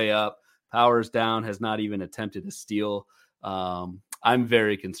is way up. Power's down, has not even attempted a steal. I'm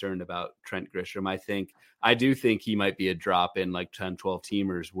very concerned about Trent Grisham. I do think he might be a drop in like 10, 12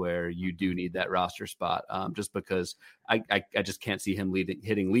 teamers where you do need that roster spot, just because I just can't see him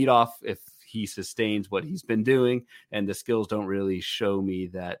hitting leadoff if he sustains what he's been doing, and the skills don't really show me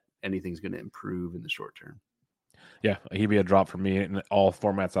that anything's going to improve in the short term. Yeah, he'd be a drop for me in all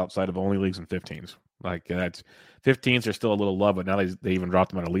formats outside of only leagues and 15s. Like, that's 15s are still a little love, but now they even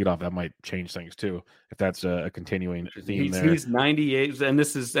dropped him on a leadoff. That might change things too, if that's a continuing theme there. He's 98, and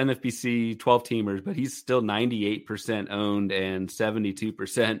this is NFBC 12 teamers, but he's still 98% owned and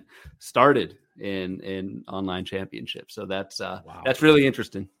 72% started in online championships. So that's really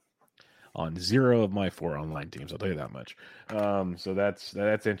interesting. On 0 of my 4 online teams, I'll tell you that much. So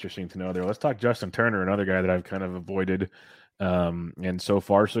that's interesting to know there. Let's talk Justin Turner, another guy that I've kind of avoided. And so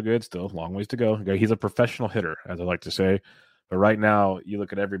far, so good. Still a long ways to go. He's a professional hitter, as I like to say. But right now, you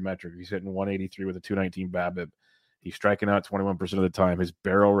look at every metric. He's hitting 183 with a 219 BABIP. He's striking out 21% of the time. His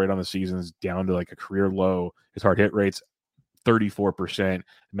barrel rate on the season is down to like a career low. His hard hit rate's 34%.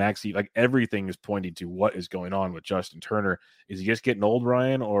 Maxi, like, everything is pointing to what is going on with Justin Turner. Is he just getting old,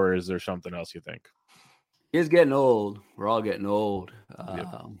 Ryan, or is there something else you think? He is getting old. We're all getting old.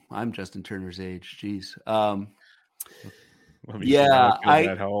 I'm Justin Turner's age. Jeez. How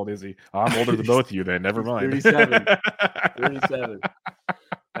old is he? I'm older than both of you then. Never mind. 37. 37.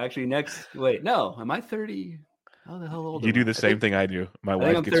 Actually, am I 30? How the hell old you do the same thing I do. My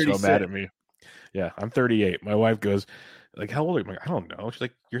wife gets 36. So mad at me. Yeah, I'm 38. My wife goes, like, how old are you? I'm like, I don't know. She's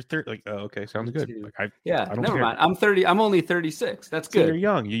like, you're 30. Like, oh, okay, sounds good. Like, I don't never care. mind. I'm 30. I'm only 36. That's good. So you're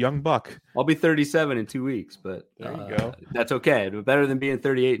young. You young buck. I'll be 37 in 2 weeks, but there you go. That's okay. But better than being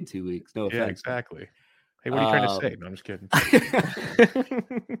 38 in 2 weeks. No offense. Yeah, exactly. Hey, what are you trying to say? No, I'm just kidding.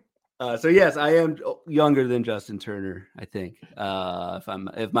 So yes, I am younger than Justin Turner, I think.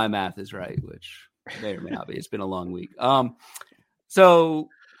 If my math is right, which may or may not be. It's been a long week. So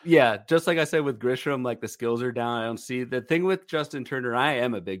yeah, just like I said with Grisham, like, the skills are down. I don't see the thing with Justin Turner. I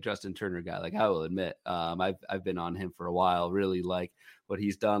am a big Justin Turner guy. Like, I will admit, I've been on him for a while. Really like what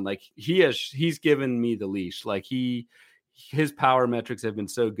he's done. Like, he's given me the leash. Like, his power metrics have been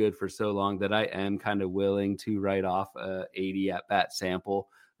so good for so long that I am kind of willing to write off a 80 at bat sample,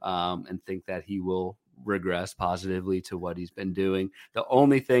 and think that he will regress positively to what he's been doing. The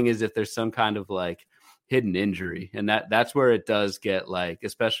only thing is if there's some kind of like hidden injury, and that's where it does get, like,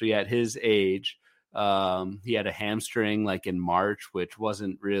 especially at his age. He had a hamstring like in March, which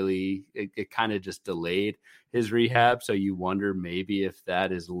wasn't really, it kind of just delayed his rehab. So you wonder maybe if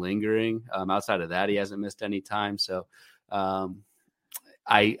that is lingering. Outside of that, he hasn't missed any time. So I'll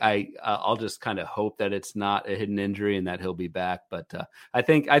just kind of hope that it's not a hidden injury and that he'll be back. But I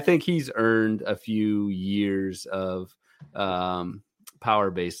think he's earned a few years of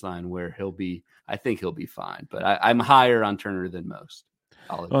power baseline where I think he'll be fine. But I'm higher on Turner than most.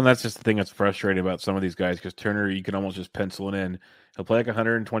 Solid. Well, and that's just the thing that's frustrating about some of these guys, because Turner, you can almost just pencil it in. He'll play like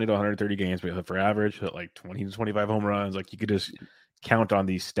 120 to 130 games, but he'll hit for average, he'll hit like 20 to 25 home runs. Like, you could just count on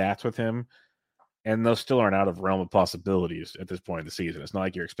these stats with him, and those still aren't out of realm of possibilities at this point in the season. It's not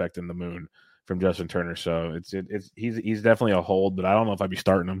like you're expecting the moon from Justin Turner. So he's definitely a hold, but I don't know if I'd be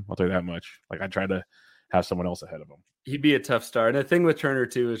starting him. I'll tell you that much. Like, I tried to have someone else ahead of him. He'd be a tough start. And the thing with Turner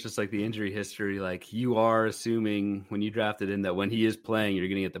too is just like the injury history. Like, you are assuming when you drafted in that when he is playing, you're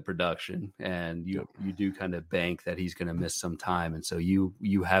going to get the production, and you do kind of bank that he's going to miss some time. And so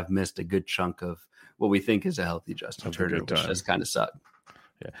you have missed a good chunk of what we think is a healthy Justin Turner, which just kind of sucked.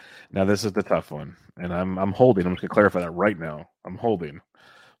 Yeah. Now this is the tough one, and I'm holding. I'm just going to clarify that right now. I'm holding.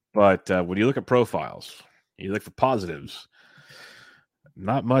 But when you look at profiles, you look for positives.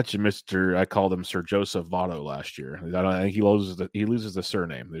 Not much, Mr. I called him Sir Joseph Votto last year. I think he loses the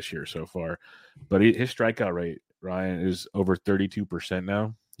surname this year so far, but his strikeout rate, Ryan, is over 32%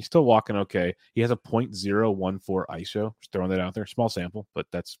 now. He's still walking okay. He has a .014 ISO. Just throwing that out there. Small sample, but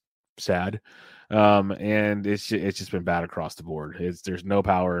that's sad. And it's just been bad across the board. There's no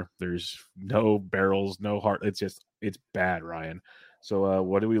power. There's no barrels, no heart. It's bad, Ryan. So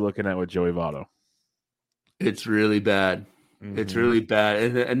what are we looking at with Joey Votto? It's really bad. Mm-hmm. It's really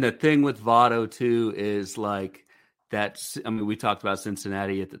bad. And the thing with Votto too is like that's, I mean, we talked about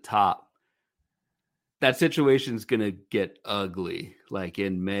Cincinnati at the top. That situation's going to get ugly, like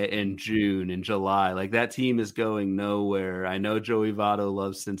in May, in June, in July. Like, that team is going nowhere. I know Joey Votto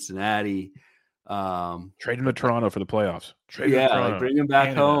loves Cincinnati. Trade him to Toronto for the playoffs. Like, bring him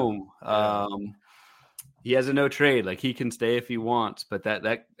back home. He has a no trade. Like, he can stay if he wants, but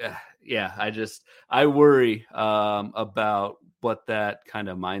I worry about what that kind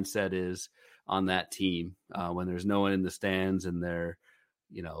of mindset is on that team when there's no one in the stands and they're,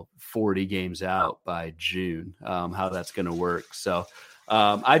 40 games out by June, how that's going to work. So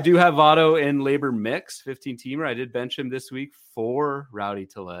I do have Votto in labor mix 15-teamer. I did bench him this week for Rowdy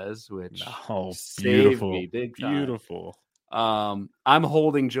Tellez, which saved me big time. Beautiful. I'm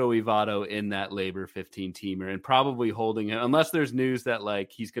holding Joey Votto in that labor 15-teamer, and probably holding him unless there's news that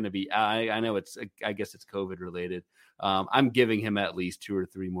like he's going to be. I know I guess it's COVID related. I'm giving him at least 2 or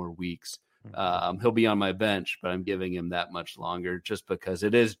 3 more weeks. He'll be on my bench, but I'm giving him that much longer just because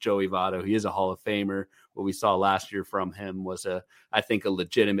it is Joey Votto. He is a Hall of Famer. What we saw last year from him was I think a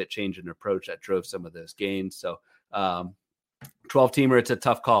legitimate change in approach that drove some of those gains. So 12-teamer, it's a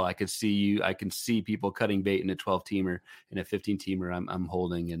tough call. I can see people cutting bait in a 12-teamer. In a 15-teamer, I'm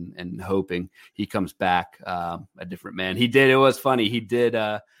holding and hoping he comes back a different man. It was funny. He did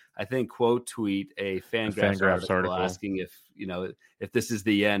I think quote tweet a Fangraphs article asking if this is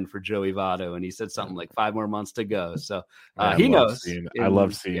the end for Joey Votto, and he said something like 5 more months to go. So he knows. I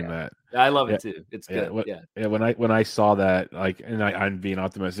love seeing that. I love it too. It's good. When I saw that, like, and I'm being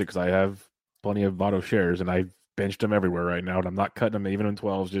optimistic because I have plenty of Votto shares, and I benched him everywhere right now, and I'm not cutting him even in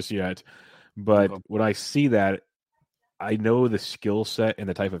 12s just yet. But when I see that, I know the skill set and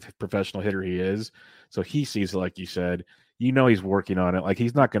the type of professional hitter he is. So he sees it, like you said. He's working on it. Like,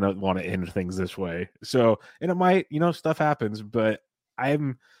 he's not going to want to end things this way. So, and it might, stuff happens, but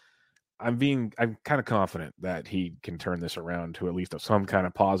I'm kind of confident that he can turn this around to at least some kind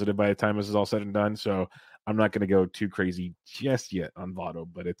of positive by the time this is all said and done. So I'm not going to go too crazy just yet on Votto,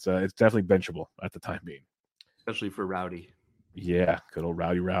 but it's definitely benchable at the time being. Especially for Rowdy. Yeah, good old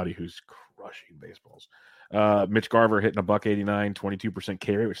Rowdy, who's crushing baseballs. Mitch Garver hitting a $189, 22%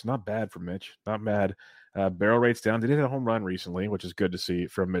 K rate, which is not bad for Mitch. Not bad. Barrel rate's down. They did hit a home run recently, which is good to see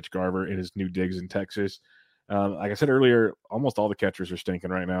from Mitch Garver in his new digs in Texas. Like I said earlier, almost all the catchers are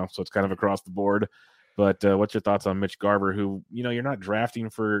stinking right now, so it's kind of across the board. But what's your thoughts on Mitch Garver, who, you're not drafting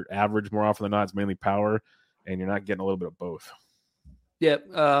for average more often than not. It's mainly power, and you're not getting a little bit of both. Yeah,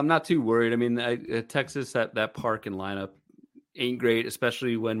 I'm not too worried. I mean, Texas, that park and lineup ain't great,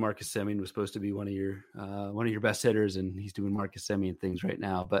 especially when Marcus Semien was supposed to be one of your best hitters, and he's doing Marcus Semien things right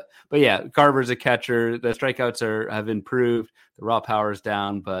now. But yeah, Garver's a catcher. The strikeouts have improved. The raw power is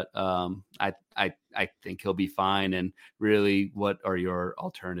down, but I think he'll be fine. And really, what are your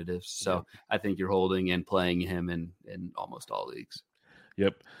alternatives? So I think you're holding and playing him in almost all leagues.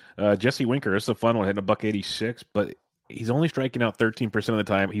 Yep. Jesse Winker, it's a fun one, hitting a $186, but he's only striking out 13% of the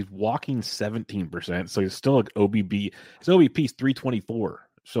time. He's walking 17%. So he's still an OBP. His OBP is 324.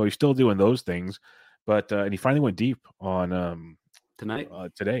 So he's still doing those things. But and he finally went deep on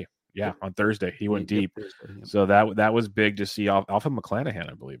today. Yeah, on Thursday. He went deep. So that was big to see off of McClanahan,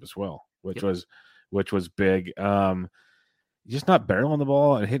 I believe, as well, which was big. Just not barreling the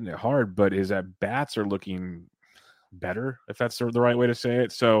ball and hitting it hard, but his at bats are looking better, if that's the right way to say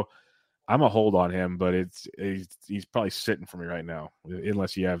it. So I'm a hold on him, but he's probably sitting for me right now,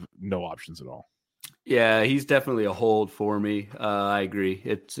 unless you have no options at all. Yeah, he's definitely a hold for me. I agree.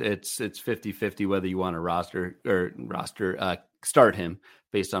 It's 50-50 whether you want to start him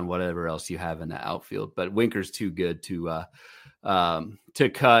based on whatever else you have in the outfield. But Winker's too good to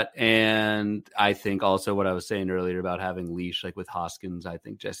cut. And I think also what I was saying earlier about having leash, like with Hoskins, I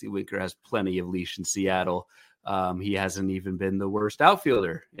think Jesse Winker has plenty of leash in Seattle. He hasn't even been the worst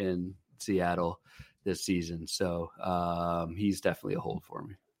outfielder in Seattle this season. So he's definitely a hold for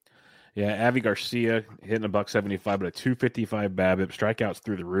me. Yeah, Avi Garcia hitting $175, but a 255 BABIP. Strikeouts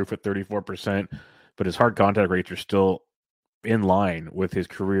through the roof at 34%, but his hard contact rates are still in line with his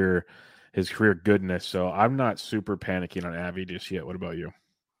career goodness. So I'm not super panicking on Avi just yet. What about you?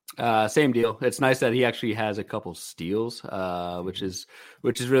 Same deal. It's nice that he actually has a couple steals, which is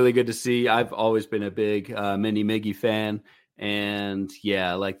really good to see. I've always been a big Minnie Miggy fan. And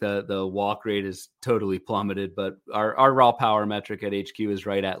yeah, like the walk rate is totally plummeted, but our raw power metric at HQ is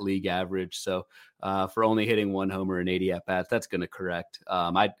right at league average. So for only hitting 1 homer and 80 at bats, that's going to correct.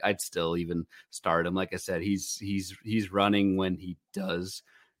 I'd still even start him. Like I said, he's running when he does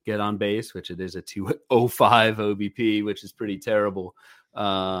get on base, which it is a 205 OBP, which is pretty terrible.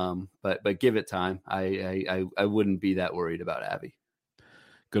 But give it time. I wouldn't be that worried about Avi.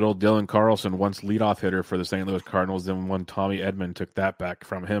 Good old Dylan Carlson, once leadoff hitter for the St. Louis Cardinals, then when Tommy Edman took that back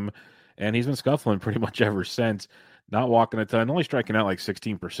from him, and he's been scuffling pretty much ever since. Not walking a ton, only striking out like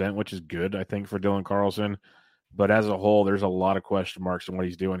 16%, which is good, I think, for Dylan Carlson. But as a whole, there's a lot of question marks on what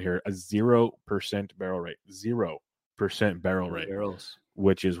he's doing here. A 0% barrel rate, 0% barrel rate,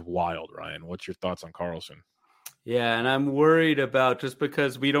 which is wild. Ryan, what's your thoughts on Carlson? Yeah, and I'm worried about just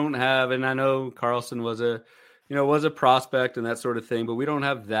because we don't have, and I know Carlson was a prospect and that sort of thing, but we don't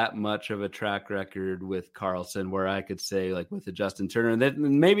have that much of a track record with Carlson where I could say like with the Justin Turner, and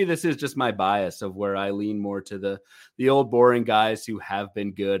then maybe this is just my bias of where I lean more to the old boring guys who have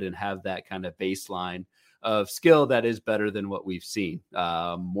been good and have that kind of baseline of skill that is better than what we've seen.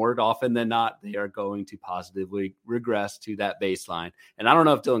 More often than not, they are going to positively regress to that baseline. And I don't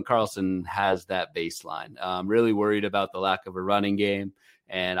know if Dylan Carlson has that baseline. I'm really worried about the lack of a running game.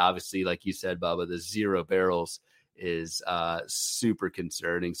 And obviously, like you said, Bubba, the 0 barrels is super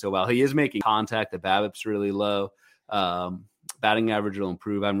concerning. So while he is making contact, the BABIP's really low. Batting average will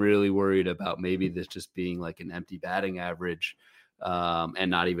improve. I'm really worried about maybe this just being like an empty batting average and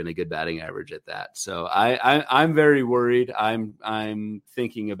not even a good batting average at that. So I'm very worried. I'm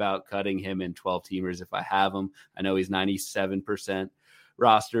thinking about cutting him in 12 teamers if I have him. I know he's 97%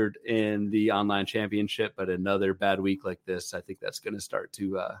 rostered in the online championship, but another bad week like this, I think that's going to start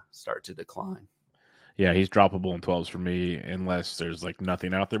to decline. Yeah, he's droppable in 12s for me unless there's like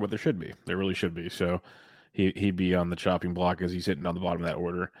nothing out there, but there should be. There really should be. So he'd be on the chopping block as he's sitting on the bottom of that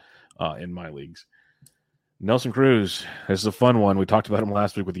order in my leagues. Nelson Cruz, this is a fun one. We talked about him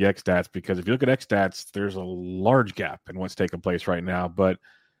last week with the X-Stats because if you look at X-Stats, there's a large gap in what's taking place right now. But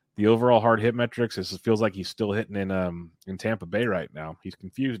the overall hard hit metrics, this feels like he's still hitting in Tampa Bay right now. He's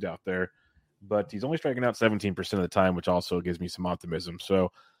confused out there, but he's only striking out 17% of the time, which also gives me some optimism.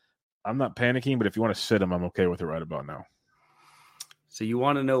 So I'm not panicking, but if you want to sit him, I'm okay with it right about now. So you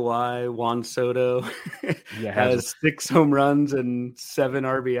want to know why Juan Soto has 6 home runs and 7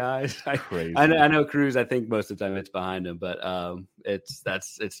 RBIs? Crazy. I know Cruz. I think most of the time it's behind him, but it's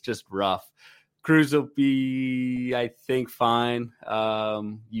just rough. Cruz will be, I think, fine.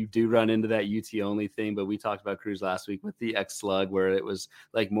 You do run into that UT only thing, but we talked about Cruz last week with the X slug where it was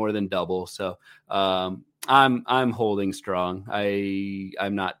like more than double. So I'm holding strong.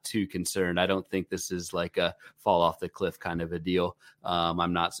 I'm not too concerned. I don't think this is like a fall off the cliff kind of a deal.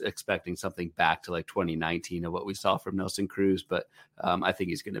 I'm not expecting something back to like 2019 of what we saw from Nelson Cruz, but I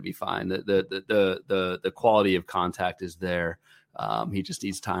think he's going to be fine. The quality of contact is there. He just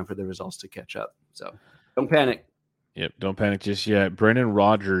needs time for the results to catch up. So don't panic. Yep, don't panic just yet. Brendan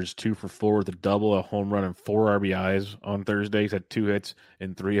Rodgers, 2 for 4 with a double, a home run, and 4 RBIs on Thursday. He's had 2 hits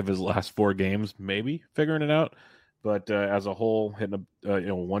in 3 of his last 4 games. Maybe figuring it out, but as a whole, hitting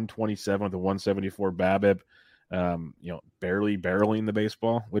a 127 with a 174 BABIP. Barely barreling the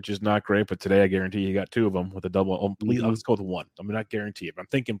baseball, which is not great. But today, I guarantee he got 2 of them with a double. Let's go with 1. I'm not guarantee it, but I'm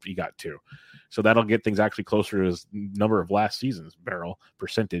thinking he got 2. So that'll get things actually closer to his number of last season's barrel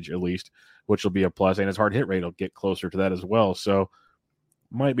percentage, at least, which will be a plus. And his hard hit rate will get closer to that as well. So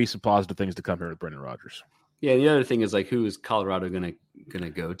might be some positive things to come here with Brendan Rodgers. Yeah, the other thing is like, who is Colorado gonna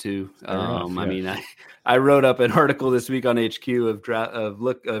go to? Enough, I mean, I wrote up an article this week on HQ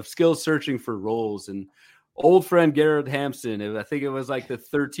of skills searching for roles, and old friend Garrett Hampson. I think it was like the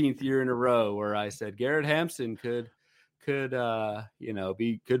 13th year in a row where I said Garrett Hampson could could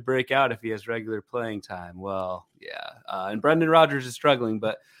break out if he has regular playing time. Well, yeah. And Brendan Rodgers is struggling,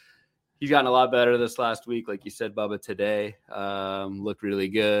 but he's gotten a lot better this last week. Like you said, Bubba, today looked really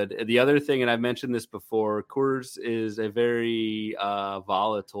good. The other thing, and I've mentioned this before, Coors is a very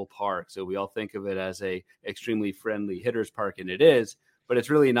volatile park. So we all think of it as a extremely friendly hitter's park, and it is, but it's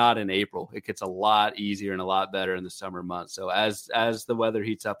really not in April. It gets a lot easier and a lot better in the summer months. So as the weather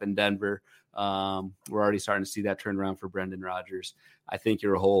heats up in Denver, we're already starting to see that turn around for Brendan Rodgers. I think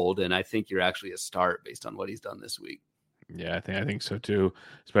you're a hold, and I think you're actually a start based on what he's done this week. Yeah, I think so too,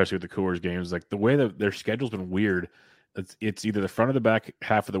 especially with the Coors games. Like the way that their schedule's been weird. It's either the front or the back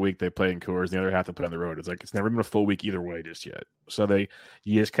half of the week they play in Coors, and the other half they play on the road. It's like it's never been a full week either way just yet. So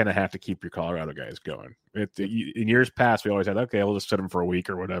you just kind of have to keep your Colorado guys going. In years past, we always had, okay, we'll just set them for a week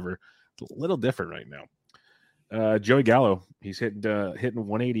or whatever. It's a little different right now. Joey Gallo, he's hitting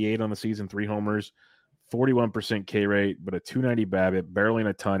 188 on the season, 3 homers, 41% K rate, but a 290 BABIP, barreling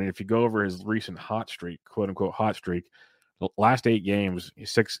a ton. And if you go over his recent hot streak, quote unquote hot streak, the last 8 games,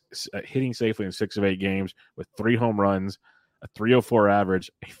 hitting safely in 6 of 8 games with 3 home runs, a 304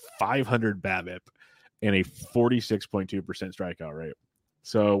 average, a 500 BABIP, and a 46.2% strikeout rate.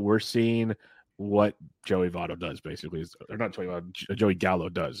 So we're seeing what Joey Votto does, basically. Or not Joey Votto, Joey Gallo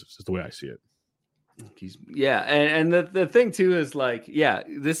does. It's the way I see it. And the thing too is like,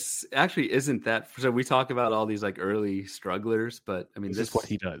 this actually isn't that. So we talk about all these like early strugglers, but I mean, this is what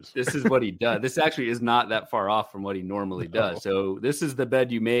he does. This is what he does. This actually is not that far off from what he normally does. So this is the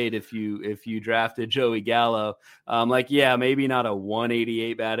bed you made if you drafted Joey Gallo. Maybe not a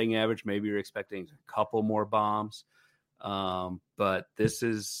 188 batting average. Maybe you're expecting a couple more bombs. But this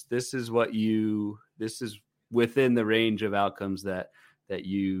is within the range of outcomes that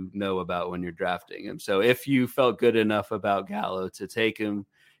you know about when you're drafting him. So if you felt good enough about Gallo to take him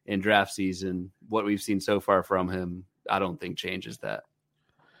in draft season, what we've seen so far from him, I don't think changes that.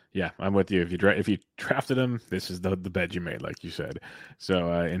 Yeah, I'm with you. If you drafted him, this is the bed you made, like you said.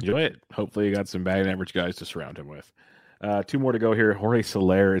 So enjoy it. Hopefully you got some batting average guys to surround him with. 2 more to go here. Jorge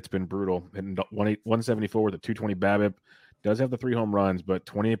Soler, it's been brutal. Hitting 174 with a 220 BABIP. Does have the 3 home runs, but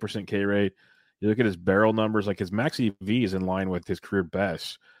 28% K rate. You look at his barrel numbers, like his max EV is in line with his career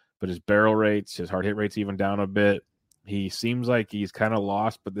best, but his barrel rates, his hard hit rates even down a bit. He seems like he's kind of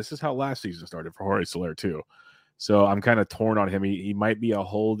lost, but this is how last season started for Jorge Soler too. So I'm kind of torn on him. He might be a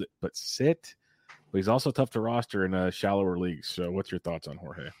hold, but sit, but he's also tough to roster in a shallower league. So what's your thoughts on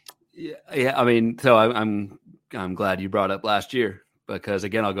Jorge? Yeah. I mean, so I'm glad you brought up last year. Because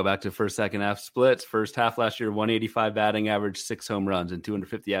again, I'll go back to first, second half splits. First half last year, 185 batting average, 6 home runs and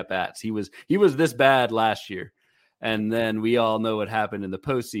 250 at bats. He was this bad last year, and then we all know what happened in the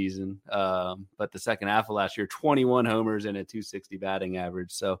postseason. But the second half of last year, 21 homers and a 260 batting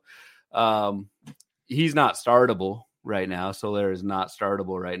average. So he's not startable right now. Soler is not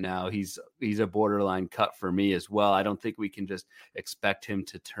startable right now. He's a borderline cut for me as well. I don't think we can just expect him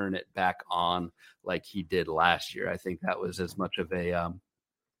to turn it back on like he did last year. I think that was as much of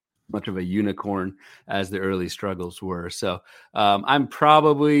a unicorn as the early struggles were. So I'm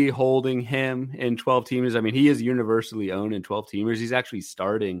probably holding him in 12 teamers. I mean, he is universally owned in 12 teamers. He's actually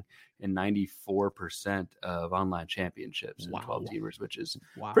starting in 94% of online championships in 12 teamers, which is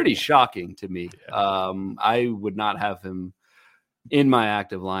pretty shocking to me. Yeah. I would not have him in my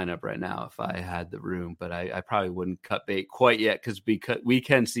active lineup right now if I had the room, but I probably wouldn't cut bait quite yet because we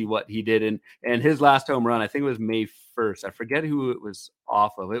can see what he did. And his last home run, I think it was May 1st. I forget who it was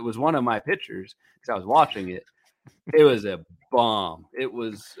off of. It was one of my pitchers because I was watching it. It was a bomb. It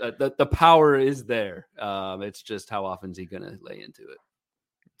was the power is there. It's just how often is he going to lay into it?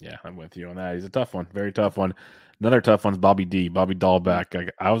 Yeah, I'm with you on that. He's a tough one, very tough one. Another tough one's Bobby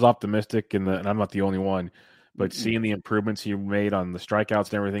Dahlbeck. I was optimistic, and I'm not the only one, but seeing the improvements he made on the strikeouts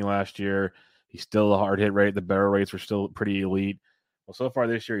and everything last year, he's still a hard hit rate. The barrel rates were still pretty elite. Well, so far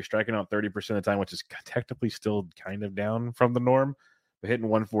this year, he's striking out 30% of the time, which is technically still kind of down from the norm, but hitting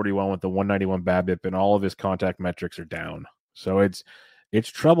 141 with the 191 BABIP, and all of his contact metrics are down. So it's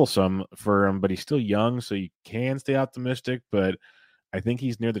troublesome for him, but he's still young, so you can stay optimistic, but I think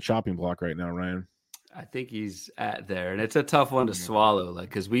he's near the chopping block right now, Ryan. I think he's at there, and it's a tough one to swallow, like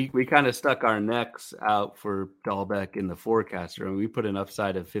because we kind of stuck our necks out for Dahlbeck in the forecaster, and we put an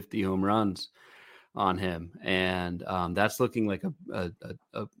upside of 50 home runs on him, and that's looking like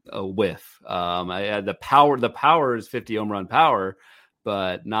a whiff. The power is 50 home run power,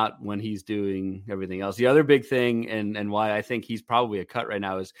 but not when he's doing everything else. The other big thing, and why I think he's probably a cut right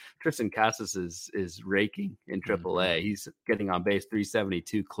now, is Tristan Casas is raking in AAA. He's getting on base,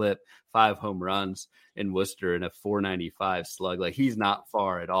 372 clip, 5 home runs in Worcester, and a 495 slug. Like, he's not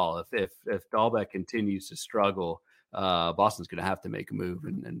far at all. If Dahlbeck continues to struggle, Boston's going to have to make a move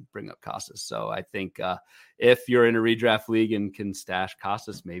and bring up Casas. So I think if you're in a redraft league and can stash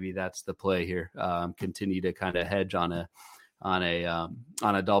Casas, maybe that's the play here. Continue to kind of hedge on a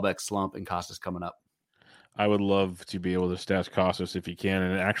Dahlbeck slump and Casas coming up. I would love to be able to stash Casas if you can,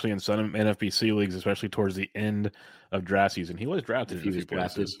 and actually in some NFBC leagues, especially towards the end of draft season, he was drafted in a few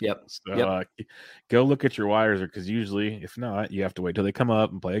places. Yep. So go look at your wires, because usually, if not, you have to wait till they come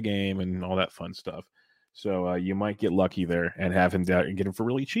up and play a game and all that fun stuff. So you might get lucky there and have him down and get him for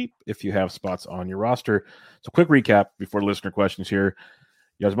really cheap if you have spots on your roster. So quick recap before listener questions here.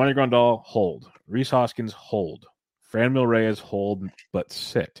 Yasmani Grandal, hold. Rhys Hoskins, hold. Franmil Reyes, hold, but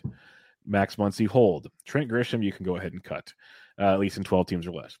sit. Max Muncy, hold. Trent Grisham, you can go ahead and cut, at least in 12 teams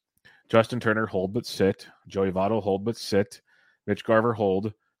or less. Justin Turner, hold but sit. Joey Votto, hold but sit. Mitch Garver,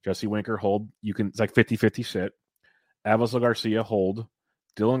 hold. Jesse Winker, hold. It's like 50-50 sit. Avisla Garcia, hold.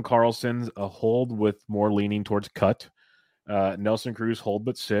 Dylan Carlson's a hold with more leaning towards cut. Nelson Cruz, hold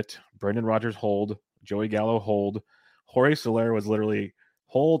but sit. Brendan Rodgers, hold. Joey Gallo, hold. Jorge Soler was literally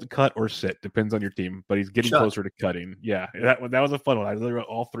hold, cut, or sit. Depends on your team, but he's getting closer to cutting. Yeah, that was a fun one. I literally wrote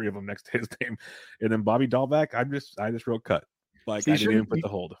all three of them next to his name. And then Bobby Dahlbeck, I just wrote cut. Like, I didn't even put the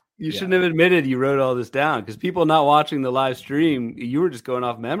hold. You shouldn't have admitted you wrote all this down, because people not watching the live stream, you were just going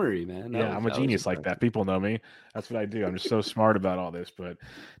off memory, man. I'm a genius like that. People know me. That's what I do. I'm just so smart about all this. But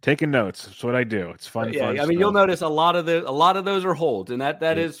taking notes, that's what I do. It's fun. Yeah, fun I mean, stuff. You'll notice a lot of those are holds, and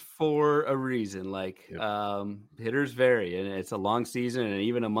that is for a reason. Like hitters vary, and it's a long season, and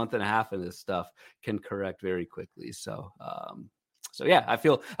even a month and a half of this stuff can correct very quickly. So. So yeah, I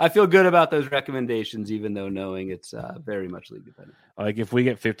feel good about those recommendations, even though knowing it's very much league dependent. Like, if we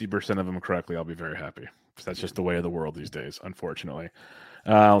get 50% of them correctly, I'll be very happy. That's just the way of the world these days, unfortunately.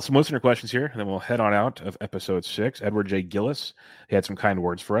 Some listener questions here, and then we'll head on out of episode 6. Edward J. Gillis, he had some kind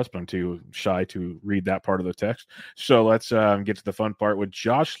words for us, but I'm too shy to read that part of the text. So let's get to the fun part with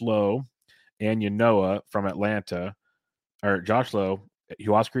Josh Lowe and Yanoa from Atlanta, or Josh Lowe,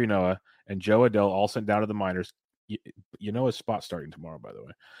 Huascar Yanoa, and Joe Adell all sent down to the minors. His spot starting tomorrow, by the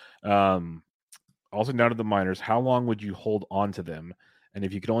way. Also down to the minors, how long would you hold on to them? And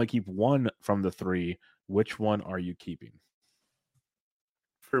if you could only keep one from the three, which one are you keeping?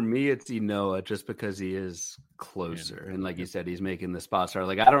 For me, it's Enoa, just because he is closer. And like you said, he's making the spot start.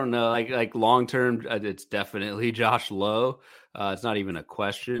 Like, I don't know, like long-term, it's definitely Josh Lowe. It's not even a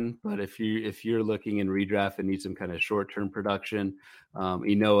question, but if you're looking in redraft and need some kind of short-term production,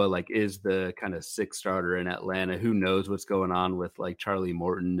 Enoa is the kind of sixth starter in Atlanta. Who knows what's going on with Charlie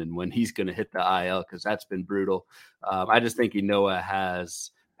Morton and when he's going to hit the IL, because that's been brutal. I just think Enoa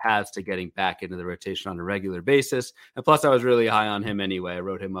has paths to getting back into the rotation on a regular basis. And plus, I was really high on him anyway. I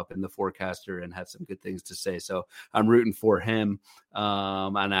wrote him up in the forecaster and had some good things to say. So I'm rooting for him.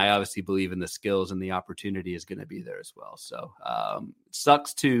 And I obviously believe in the skills, and the opportunity is going to be there as well. So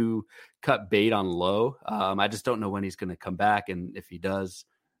sucks to cut bait on Lowe. I just don't know when he's going to come back. And if he does,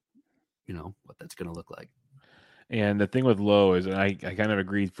 what that's going to look like. And the thing with Lowe is, and I kind of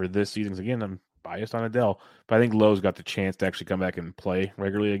agreed for this season, again, I'm biased on Adell, but I think Lowe's got the chance to actually come back and play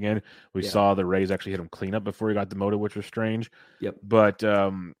regularly again. We saw the Rays actually hit him clean up before he got demoted, which was strange. Yep. But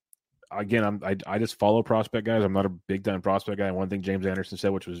again, I just follow prospect guys. I'm not a big time prospect guy. And one thing James Anderson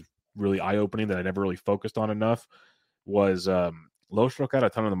said, which was really eye opening, that I never really focused on enough, was Lowe struck out a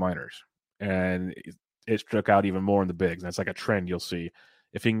ton of the minors, and it struck out even more in the bigs. And that's like a trend you'll see.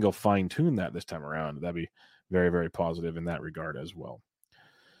 If he can go fine tune that this time around, that'd be very, very positive in that regard as well.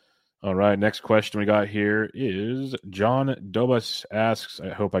 All right, next question we got here is John Dobas asks, I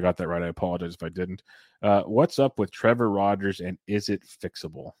hope I got that right. I apologize if I didn't. What's up with Trevor Rogers, and is it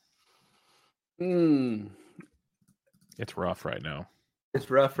fixable? It's rough right now.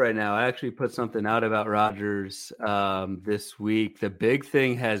 It's rough right now. I actually put something out about Rogers this week. The big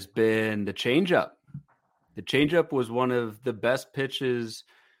thing has been the changeup. The changeup was one of the best pitches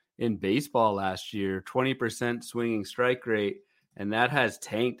in baseball last year, 20% swinging strike rate. And that has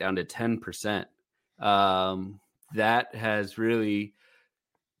tanked down to 10%. That has really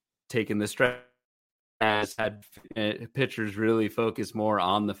taken the strike. Has had pitchers really focus more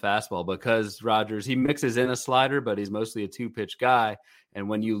on the fastball, because Rogers, he mixes in a slider, but he's mostly a 2-pitch guy. And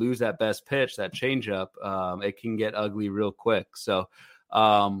when you lose that best pitch, that changeup, it can get ugly real quick. So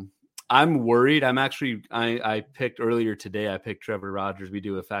I'm worried. I picked earlier today, I picked Trevor Rogers. We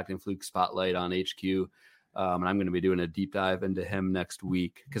do a Fact and Fluke spotlight on HQ. And I'm going to be doing a deep dive into him next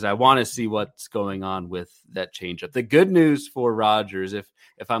week, because I want to see what's going on with that changeup. The good news for Rogers, if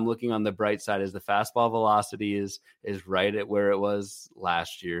I'm looking on the bright side, is the fastball velocity is right at where it was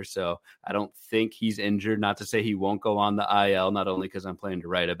last year. So I don't think he's injured. Not to say he won't go on the IL, not only because I'm planning to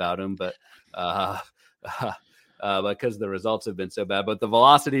write about him, but because the results have been so bad. But the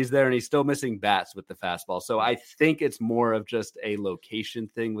velocity's there, and he's still missing bats with the fastball. So I think it's more of just a location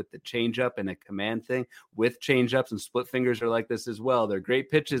thing with the changeup and a command thing with changeups, and split fingers are like this as well. They're great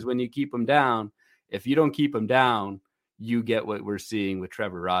pitches when you keep them down. If you don't keep them down, you get what we're seeing with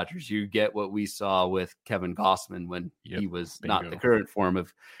Trevor Rogers. You get what we saw with Kevin Gausman when he was not the current form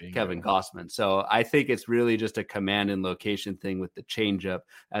of Kevin Gausman. So I think it's really just a command and location thing with the changeup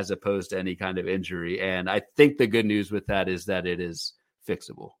as opposed to any kind of injury. And I think the good news with that is that it is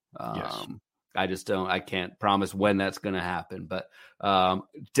fixable. Yes. I can't promise when that's going to happen, but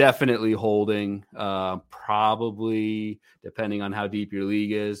definitely holding, probably depending on how deep your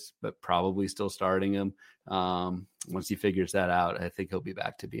league is, but probably still starting him. Once he figures that out, I think he'll be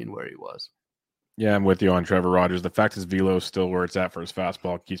back to being where he was. Yeah, I'm with you on Trevor Rogers. The fact his velo is still where it's at for his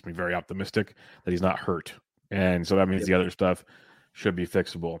fastball keeps me very optimistic that he's not hurt. And so that means the other stuff should be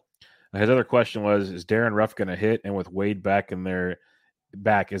fixable. His other question was, is Darren Ruff going to hit? And with Wade back in their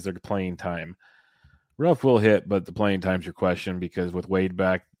back, is there playing time? Ruff will hit, but the playing time's your question, because with Wade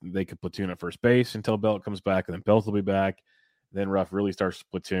back, they could platoon at first base until Belt comes back, and then Belt will be back. Then Ruff really starts to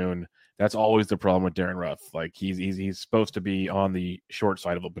platoon. That's always the problem with Darren Ruff. Like he's supposed to be on the short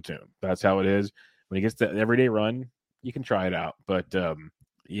side of a platoon. That's how it is. When he gets the everyday run, you can try it out. But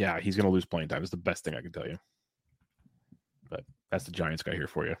yeah, he's going to lose playing time. It's the best thing I can tell you. But that's the Giants guy here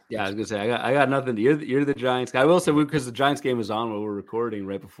for you. Yeah, I was gonna say I got nothing. You're the Giants guy. I will say, because the Giants game was on while we're recording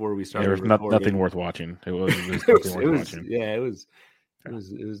right before we started. There was nothing worth watching. It was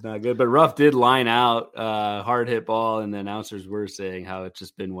it was not good. But Ruff did line out hard hit ball, and the announcers were saying how it's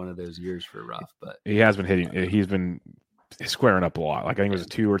just been one of those years for Ruff. But he has been hitting. He's been squaring up a lot. Like I think it was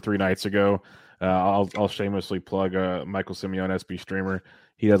 2 or 3 nights ago. I'll shamelessly plug Michael Simeon, SB streamer.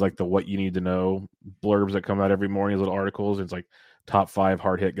 He has like the what you need to know blurbs that come out every morning, little articles. It's like top 5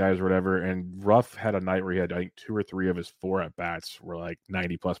 hard hit guys or whatever. And Ruff had a night where he had, I think, 2 or 3 of his 4 at bats were like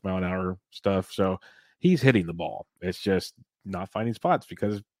 90+ mile an hour stuff. So he's hitting the ball. It's just not finding spots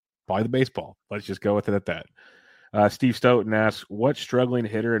because probably the baseball. Let's just go with it at that. Steve Stoughton asks, what struggling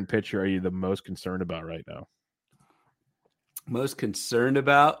hitter and pitcher are you the most concerned about right now? Most concerned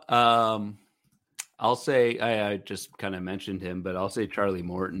about? I'll say, I just kind of mentioned him, but I'll say Charlie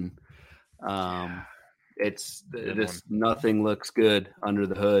Morton. It's just nothing looks good under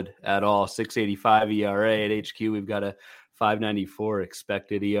the hood at all. 6.85 ERA at HQ. We've got a 5.94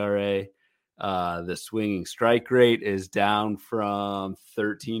 expected ERA. The swinging strike rate is down from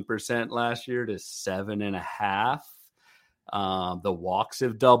 13% last year to 7.5. The walks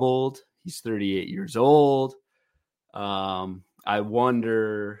have doubled. He's 38 years old. I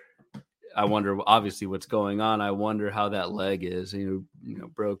wonder obviously what's going on. I wonder how that leg is.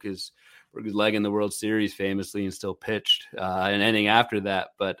 Broke his leg in the World Series famously and still pitched an inning after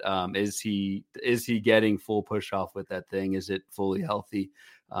that. But is he getting full push off with that thing? Is it fully healthy?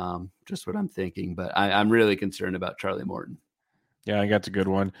 Just what I'm thinking. But I'm really concerned about Charlie Morton. Yeah, I think that's a good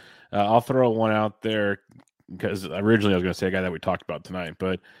one. I'll throw one out there because originally I was going to say a guy that we talked about tonight,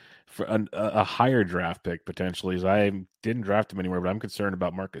 but for a higher draft pick potentially, is I didn't draft him anywhere, but I'm concerned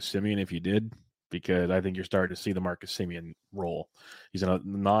about Marcus Semien if you did, because I think you're starting to see the Marcus Semien role. He's in a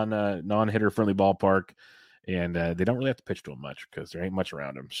non-hitter friendly ballpark, and they don't really have to pitch to him much because there ain't much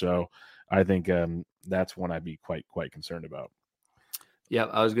around him. So I think that's one I'd be quite concerned about. Yeah,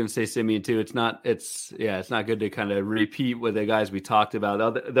 I was going to say Semien too. It's not good to kind of repeat with the guys we talked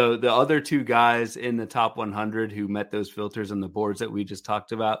about. The other 2 guys in the top 100 who met those filters on the boards that we just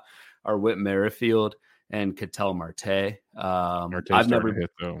talked about are Whit Merrifield and Ketel Marte. I've never hit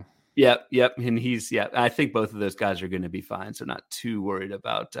though. Yep, and I think both of those guys are going to be fine. So not too worried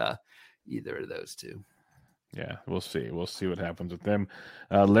about either of those 2. Yeah, we'll see. We'll see what happens with them.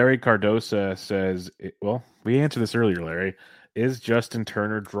 Larry Cardosa says, well, we answered this earlier, Larry. Is Justin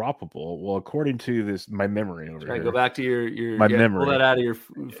Turner droppable? Well, according to my memory over here. Go back to your memory. Pull that out of your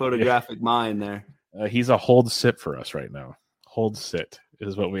photographic mind there. He's a hold sit for us right now. Hold sit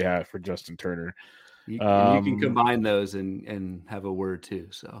is what we have for Justin Turner. You can combine those and have a word too.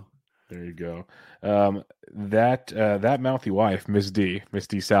 So there you go. That mouthy wife, Miss D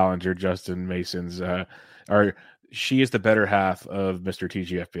Salinger, Justin Mason's, she is the better half of Mr.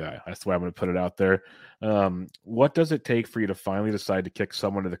 TGFBI. That's the way I'm going to put it out there. What does it take for you to finally decide to kick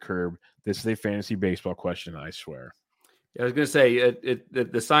someone to the curb? This is a fantasy baseball question, I swear. Yeah, I was going to say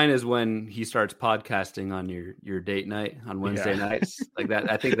the sign is when he starts podcasting on your date night on Wednesday nights like that.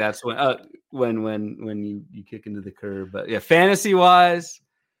 I think that's when you kick into the curb. But yeah, fantasy wise,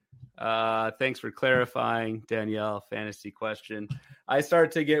 thanks for clarifying, Danielle. Fantasy question. I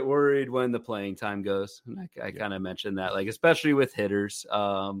start to get worried when the playing time goes. And I kind of mentioned that, like, especially with hitters.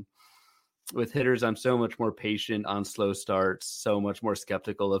 with hitters, I'm so much more patient on slow starts, so much more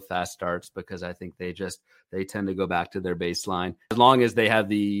skeptical of fast starts, because I think they tend to go back to their baseline as long as they have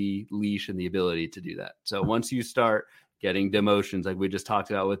the leash and the ability to do that. So once you start getting demotions, like we just talked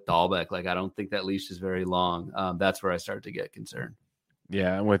about with Dahlbeck, like I don't think that leash is very long. That's where I start to get concerned.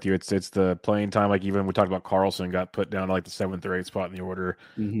 Yeah, I'm with you. It's the playing time. Like even we talked about Carlson got put down to like the 7th or 8th spot in the order.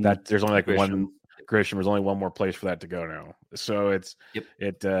 Mm-hmm. That there's only like Grisham. There's only one more place for that to go now. So it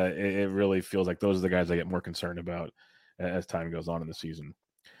really feels like those are the guys I get more concerned about as time goes on in the season. And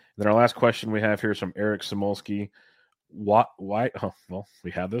then our last question we have here is from Eric Samolsky. Why? Oh, well,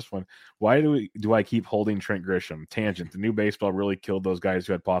 we have this one. Why do I keep holding Trent Grisham? Tangent. The new baseball really killed those guys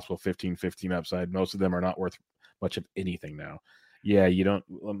who had possible 15-15 upside. Most of them are not worth much of anything now. Yeah, you don't.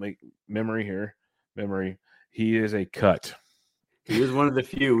 Let me memory here. Memory. He is a cut. He was one of the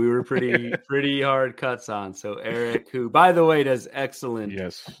few we were pretty hard cuts on. So Eric, who by the way does excellent,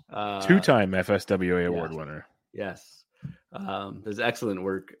 yes, 2-time FSWA yeah, award winner. Yes, does excellent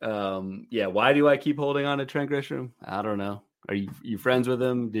work. Yeah, why do I keep holding on to Trent Grisham? I don't know. Are you friends with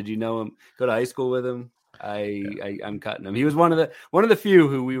him? Did you know him? Go to high school with him? I'm cutting him. He was one of the few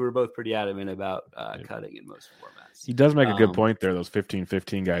who we were both pretty adamant about cutting in most formats. He does make a good point there. Those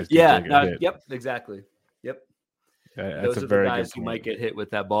 15-15 guys. Yep, exactly. Yep. That's those a are very the guys good who point. might get hit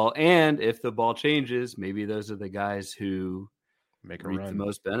with that ball, and if the ball changes, maybe those are the guys who reap the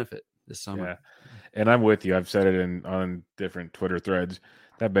most benefit this summer. Yeah, and I'm with you. I've said it on different Twitter threads.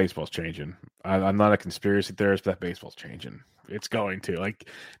 That baseball's changing. I'm not a conspiracy theorist, but that baseball's changing. It's going to. Like,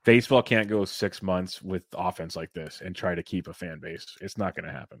 baseball can't go 6 months with offense like this and try to keep a fan base. It's not going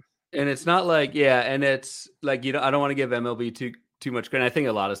to happen. And it's not like, and it's like, I don't want to give MLB too much credit. I think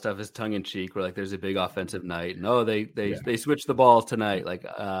a lot of stuff is tongue in cheek, where like there's a big offensive night and they switch the balls tonight. Like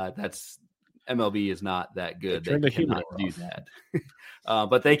that's MLB is not that good. They cannot do that.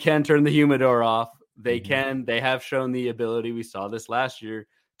 But they can turn the humidor off. They have shown the ability. We saw this last year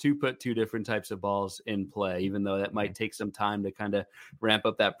to put two different types of balls in play, even though that might take some time to kind of ramp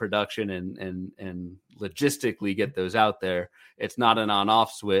up that production and logistically get those out there. It's not an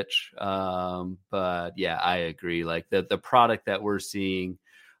on-off switch. But yeah, I agree. Like the product that we're seeing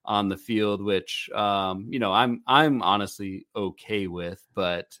on the field, which, I'm honestly okay with,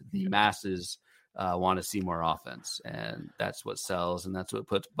 but the masses want to see more offense, and that's what sells, and that's what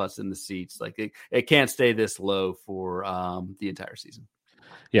puts butts in the seats. Like it can't stay this low for the entire season.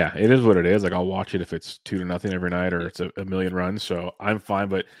 Yeah, it is what it is. Like, I'll watch it if it's 2-0 every night or it's a million runs. So I'm fine.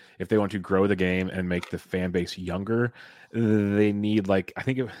 But if they want to grow the game and make the fan base younger, they need, like, I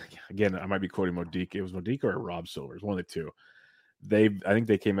think, again, I might be quoting Modique. It was Modique or Rob Silvers, one of the two. I think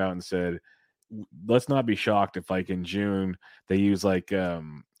they came out and said, let's not be shocked if, like, in June they use like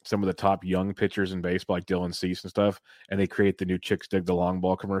some of the top young pitchers in baseball, like Dylan Cease and stuff, and they create the new Chicks Dig the Long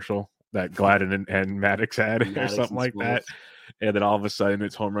Ball commercial that Gladden and Maddox had or something like that. And then all of a sudden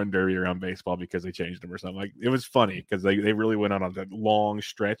it's home run derby around baseball because they changed them or something. Like, it was funny because they really went on a long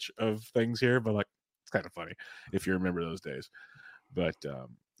stretch of things here, but like, it's kind of funny if you remember those days. But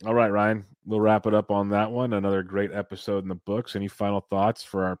all right, Ryan, we'll wrap it up on that one. Another great episode in the books. Any final thoughts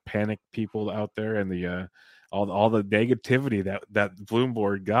for our panic people out there and the all the negativity that Bloom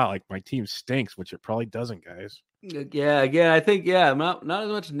board got? Like, my team stinks, which it probably doesn't, guys. Yeah, again, I think not as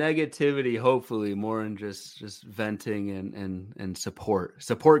much negativity, hopefully, more in just venting and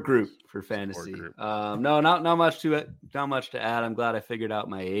support group for fantasy. No, not much to add. I'm glad I figured out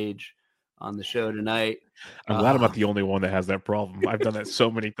my age on the show tonight. I'm glad I'm not the only one that has that problem. I've done that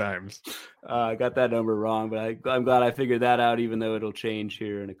so many times. I got that number wrong, but I'm glad I figured that out, even though it'll change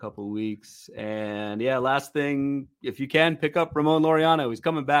here in a couple of weeks. And yeah, last thing, if you can, pick up Ramon Laureano. He's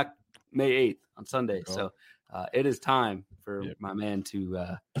coming back May 8th on Sunday. Oh. So it is time for my man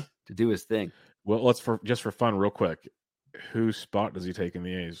to do his thing. Well, let's just for fun, real quick. Whose spot does he take in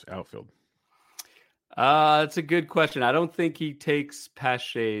the A's outfield? It's a good question. I don't think he takes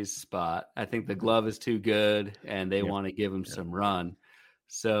Pache's spot. I think the glove is too good, and they want to give him some run.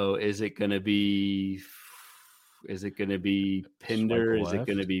 So, is it going to be Pinder? Is it going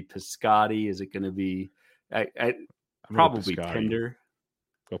to be Piscotty? Is it going to be probably Pinder?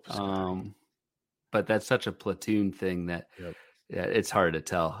 Go Piscotty. But that's such a platoon thing that it's hard to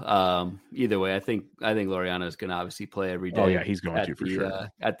tell. Either way, I think Laureano is going to obviously play every day. Oh yeah, he's going to for sure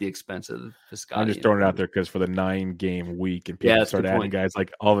at the expense of Piscotty. I'm just throwing it out there because for the 9-game week and people start adding guys,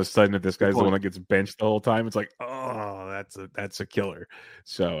 like all of a sudden if this guy's the one that gets benched the whole time, it's like, oh, that's a killer.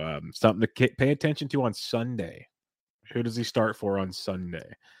 So something to pay attention to on Sunday. Who does he start for on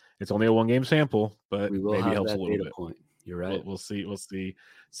Sunday? It's only a 1-game sample, but maybe it helps a little bit. Point. You're right. We'll see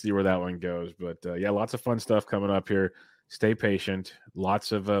where that one goes. But lots of fun stuff coming up here. stay patient,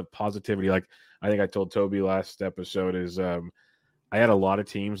 lots of positivity. Like I think I told Toby last episode is I had a lot of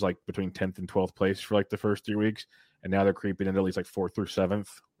teams like between 10th and 12th place for like the first 3 weeks, and now they're creeping into at least like 4th through 7th.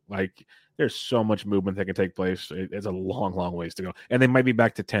 Like there's so much movement that can take place. It's a long, long ways to go. And they might be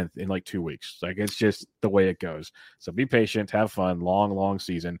back to 10th in like 2 weeks. Like it's just the way it goes. So be patient, have fun, long, long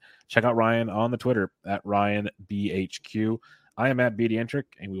season. Check out Ryan on the Twitter at RyanBHQ. I am at BDentric,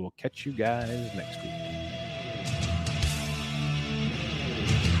 and we will catch you guys next week.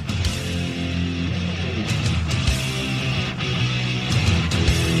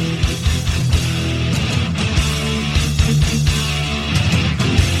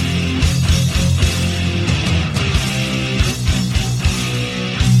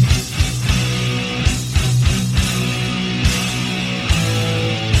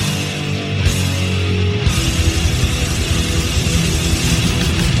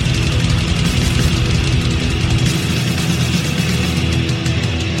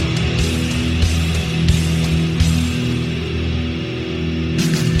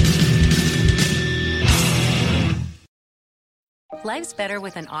 Life's better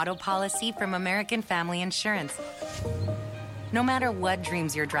with an auto policy from American Family Insurance. No matter what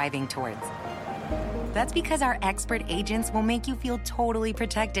dreams you're driving towards. That's because our expert agents will make you feel totally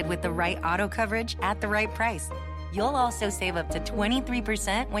protected with the right auto coverage at the right price. You'll also save up to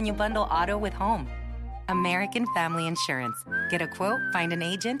 23% when you bundle auto with home. American Family Insurance. Get a quote, find an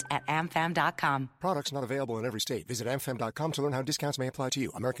agent at amfam.com. Products not available in every state. Visit amfam.com to learn how discounts may apply to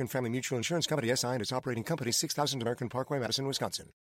you. American Family Mutual Insurance Company, SI and its operating company, 6000 American Parkway, Madison, Wisconsin.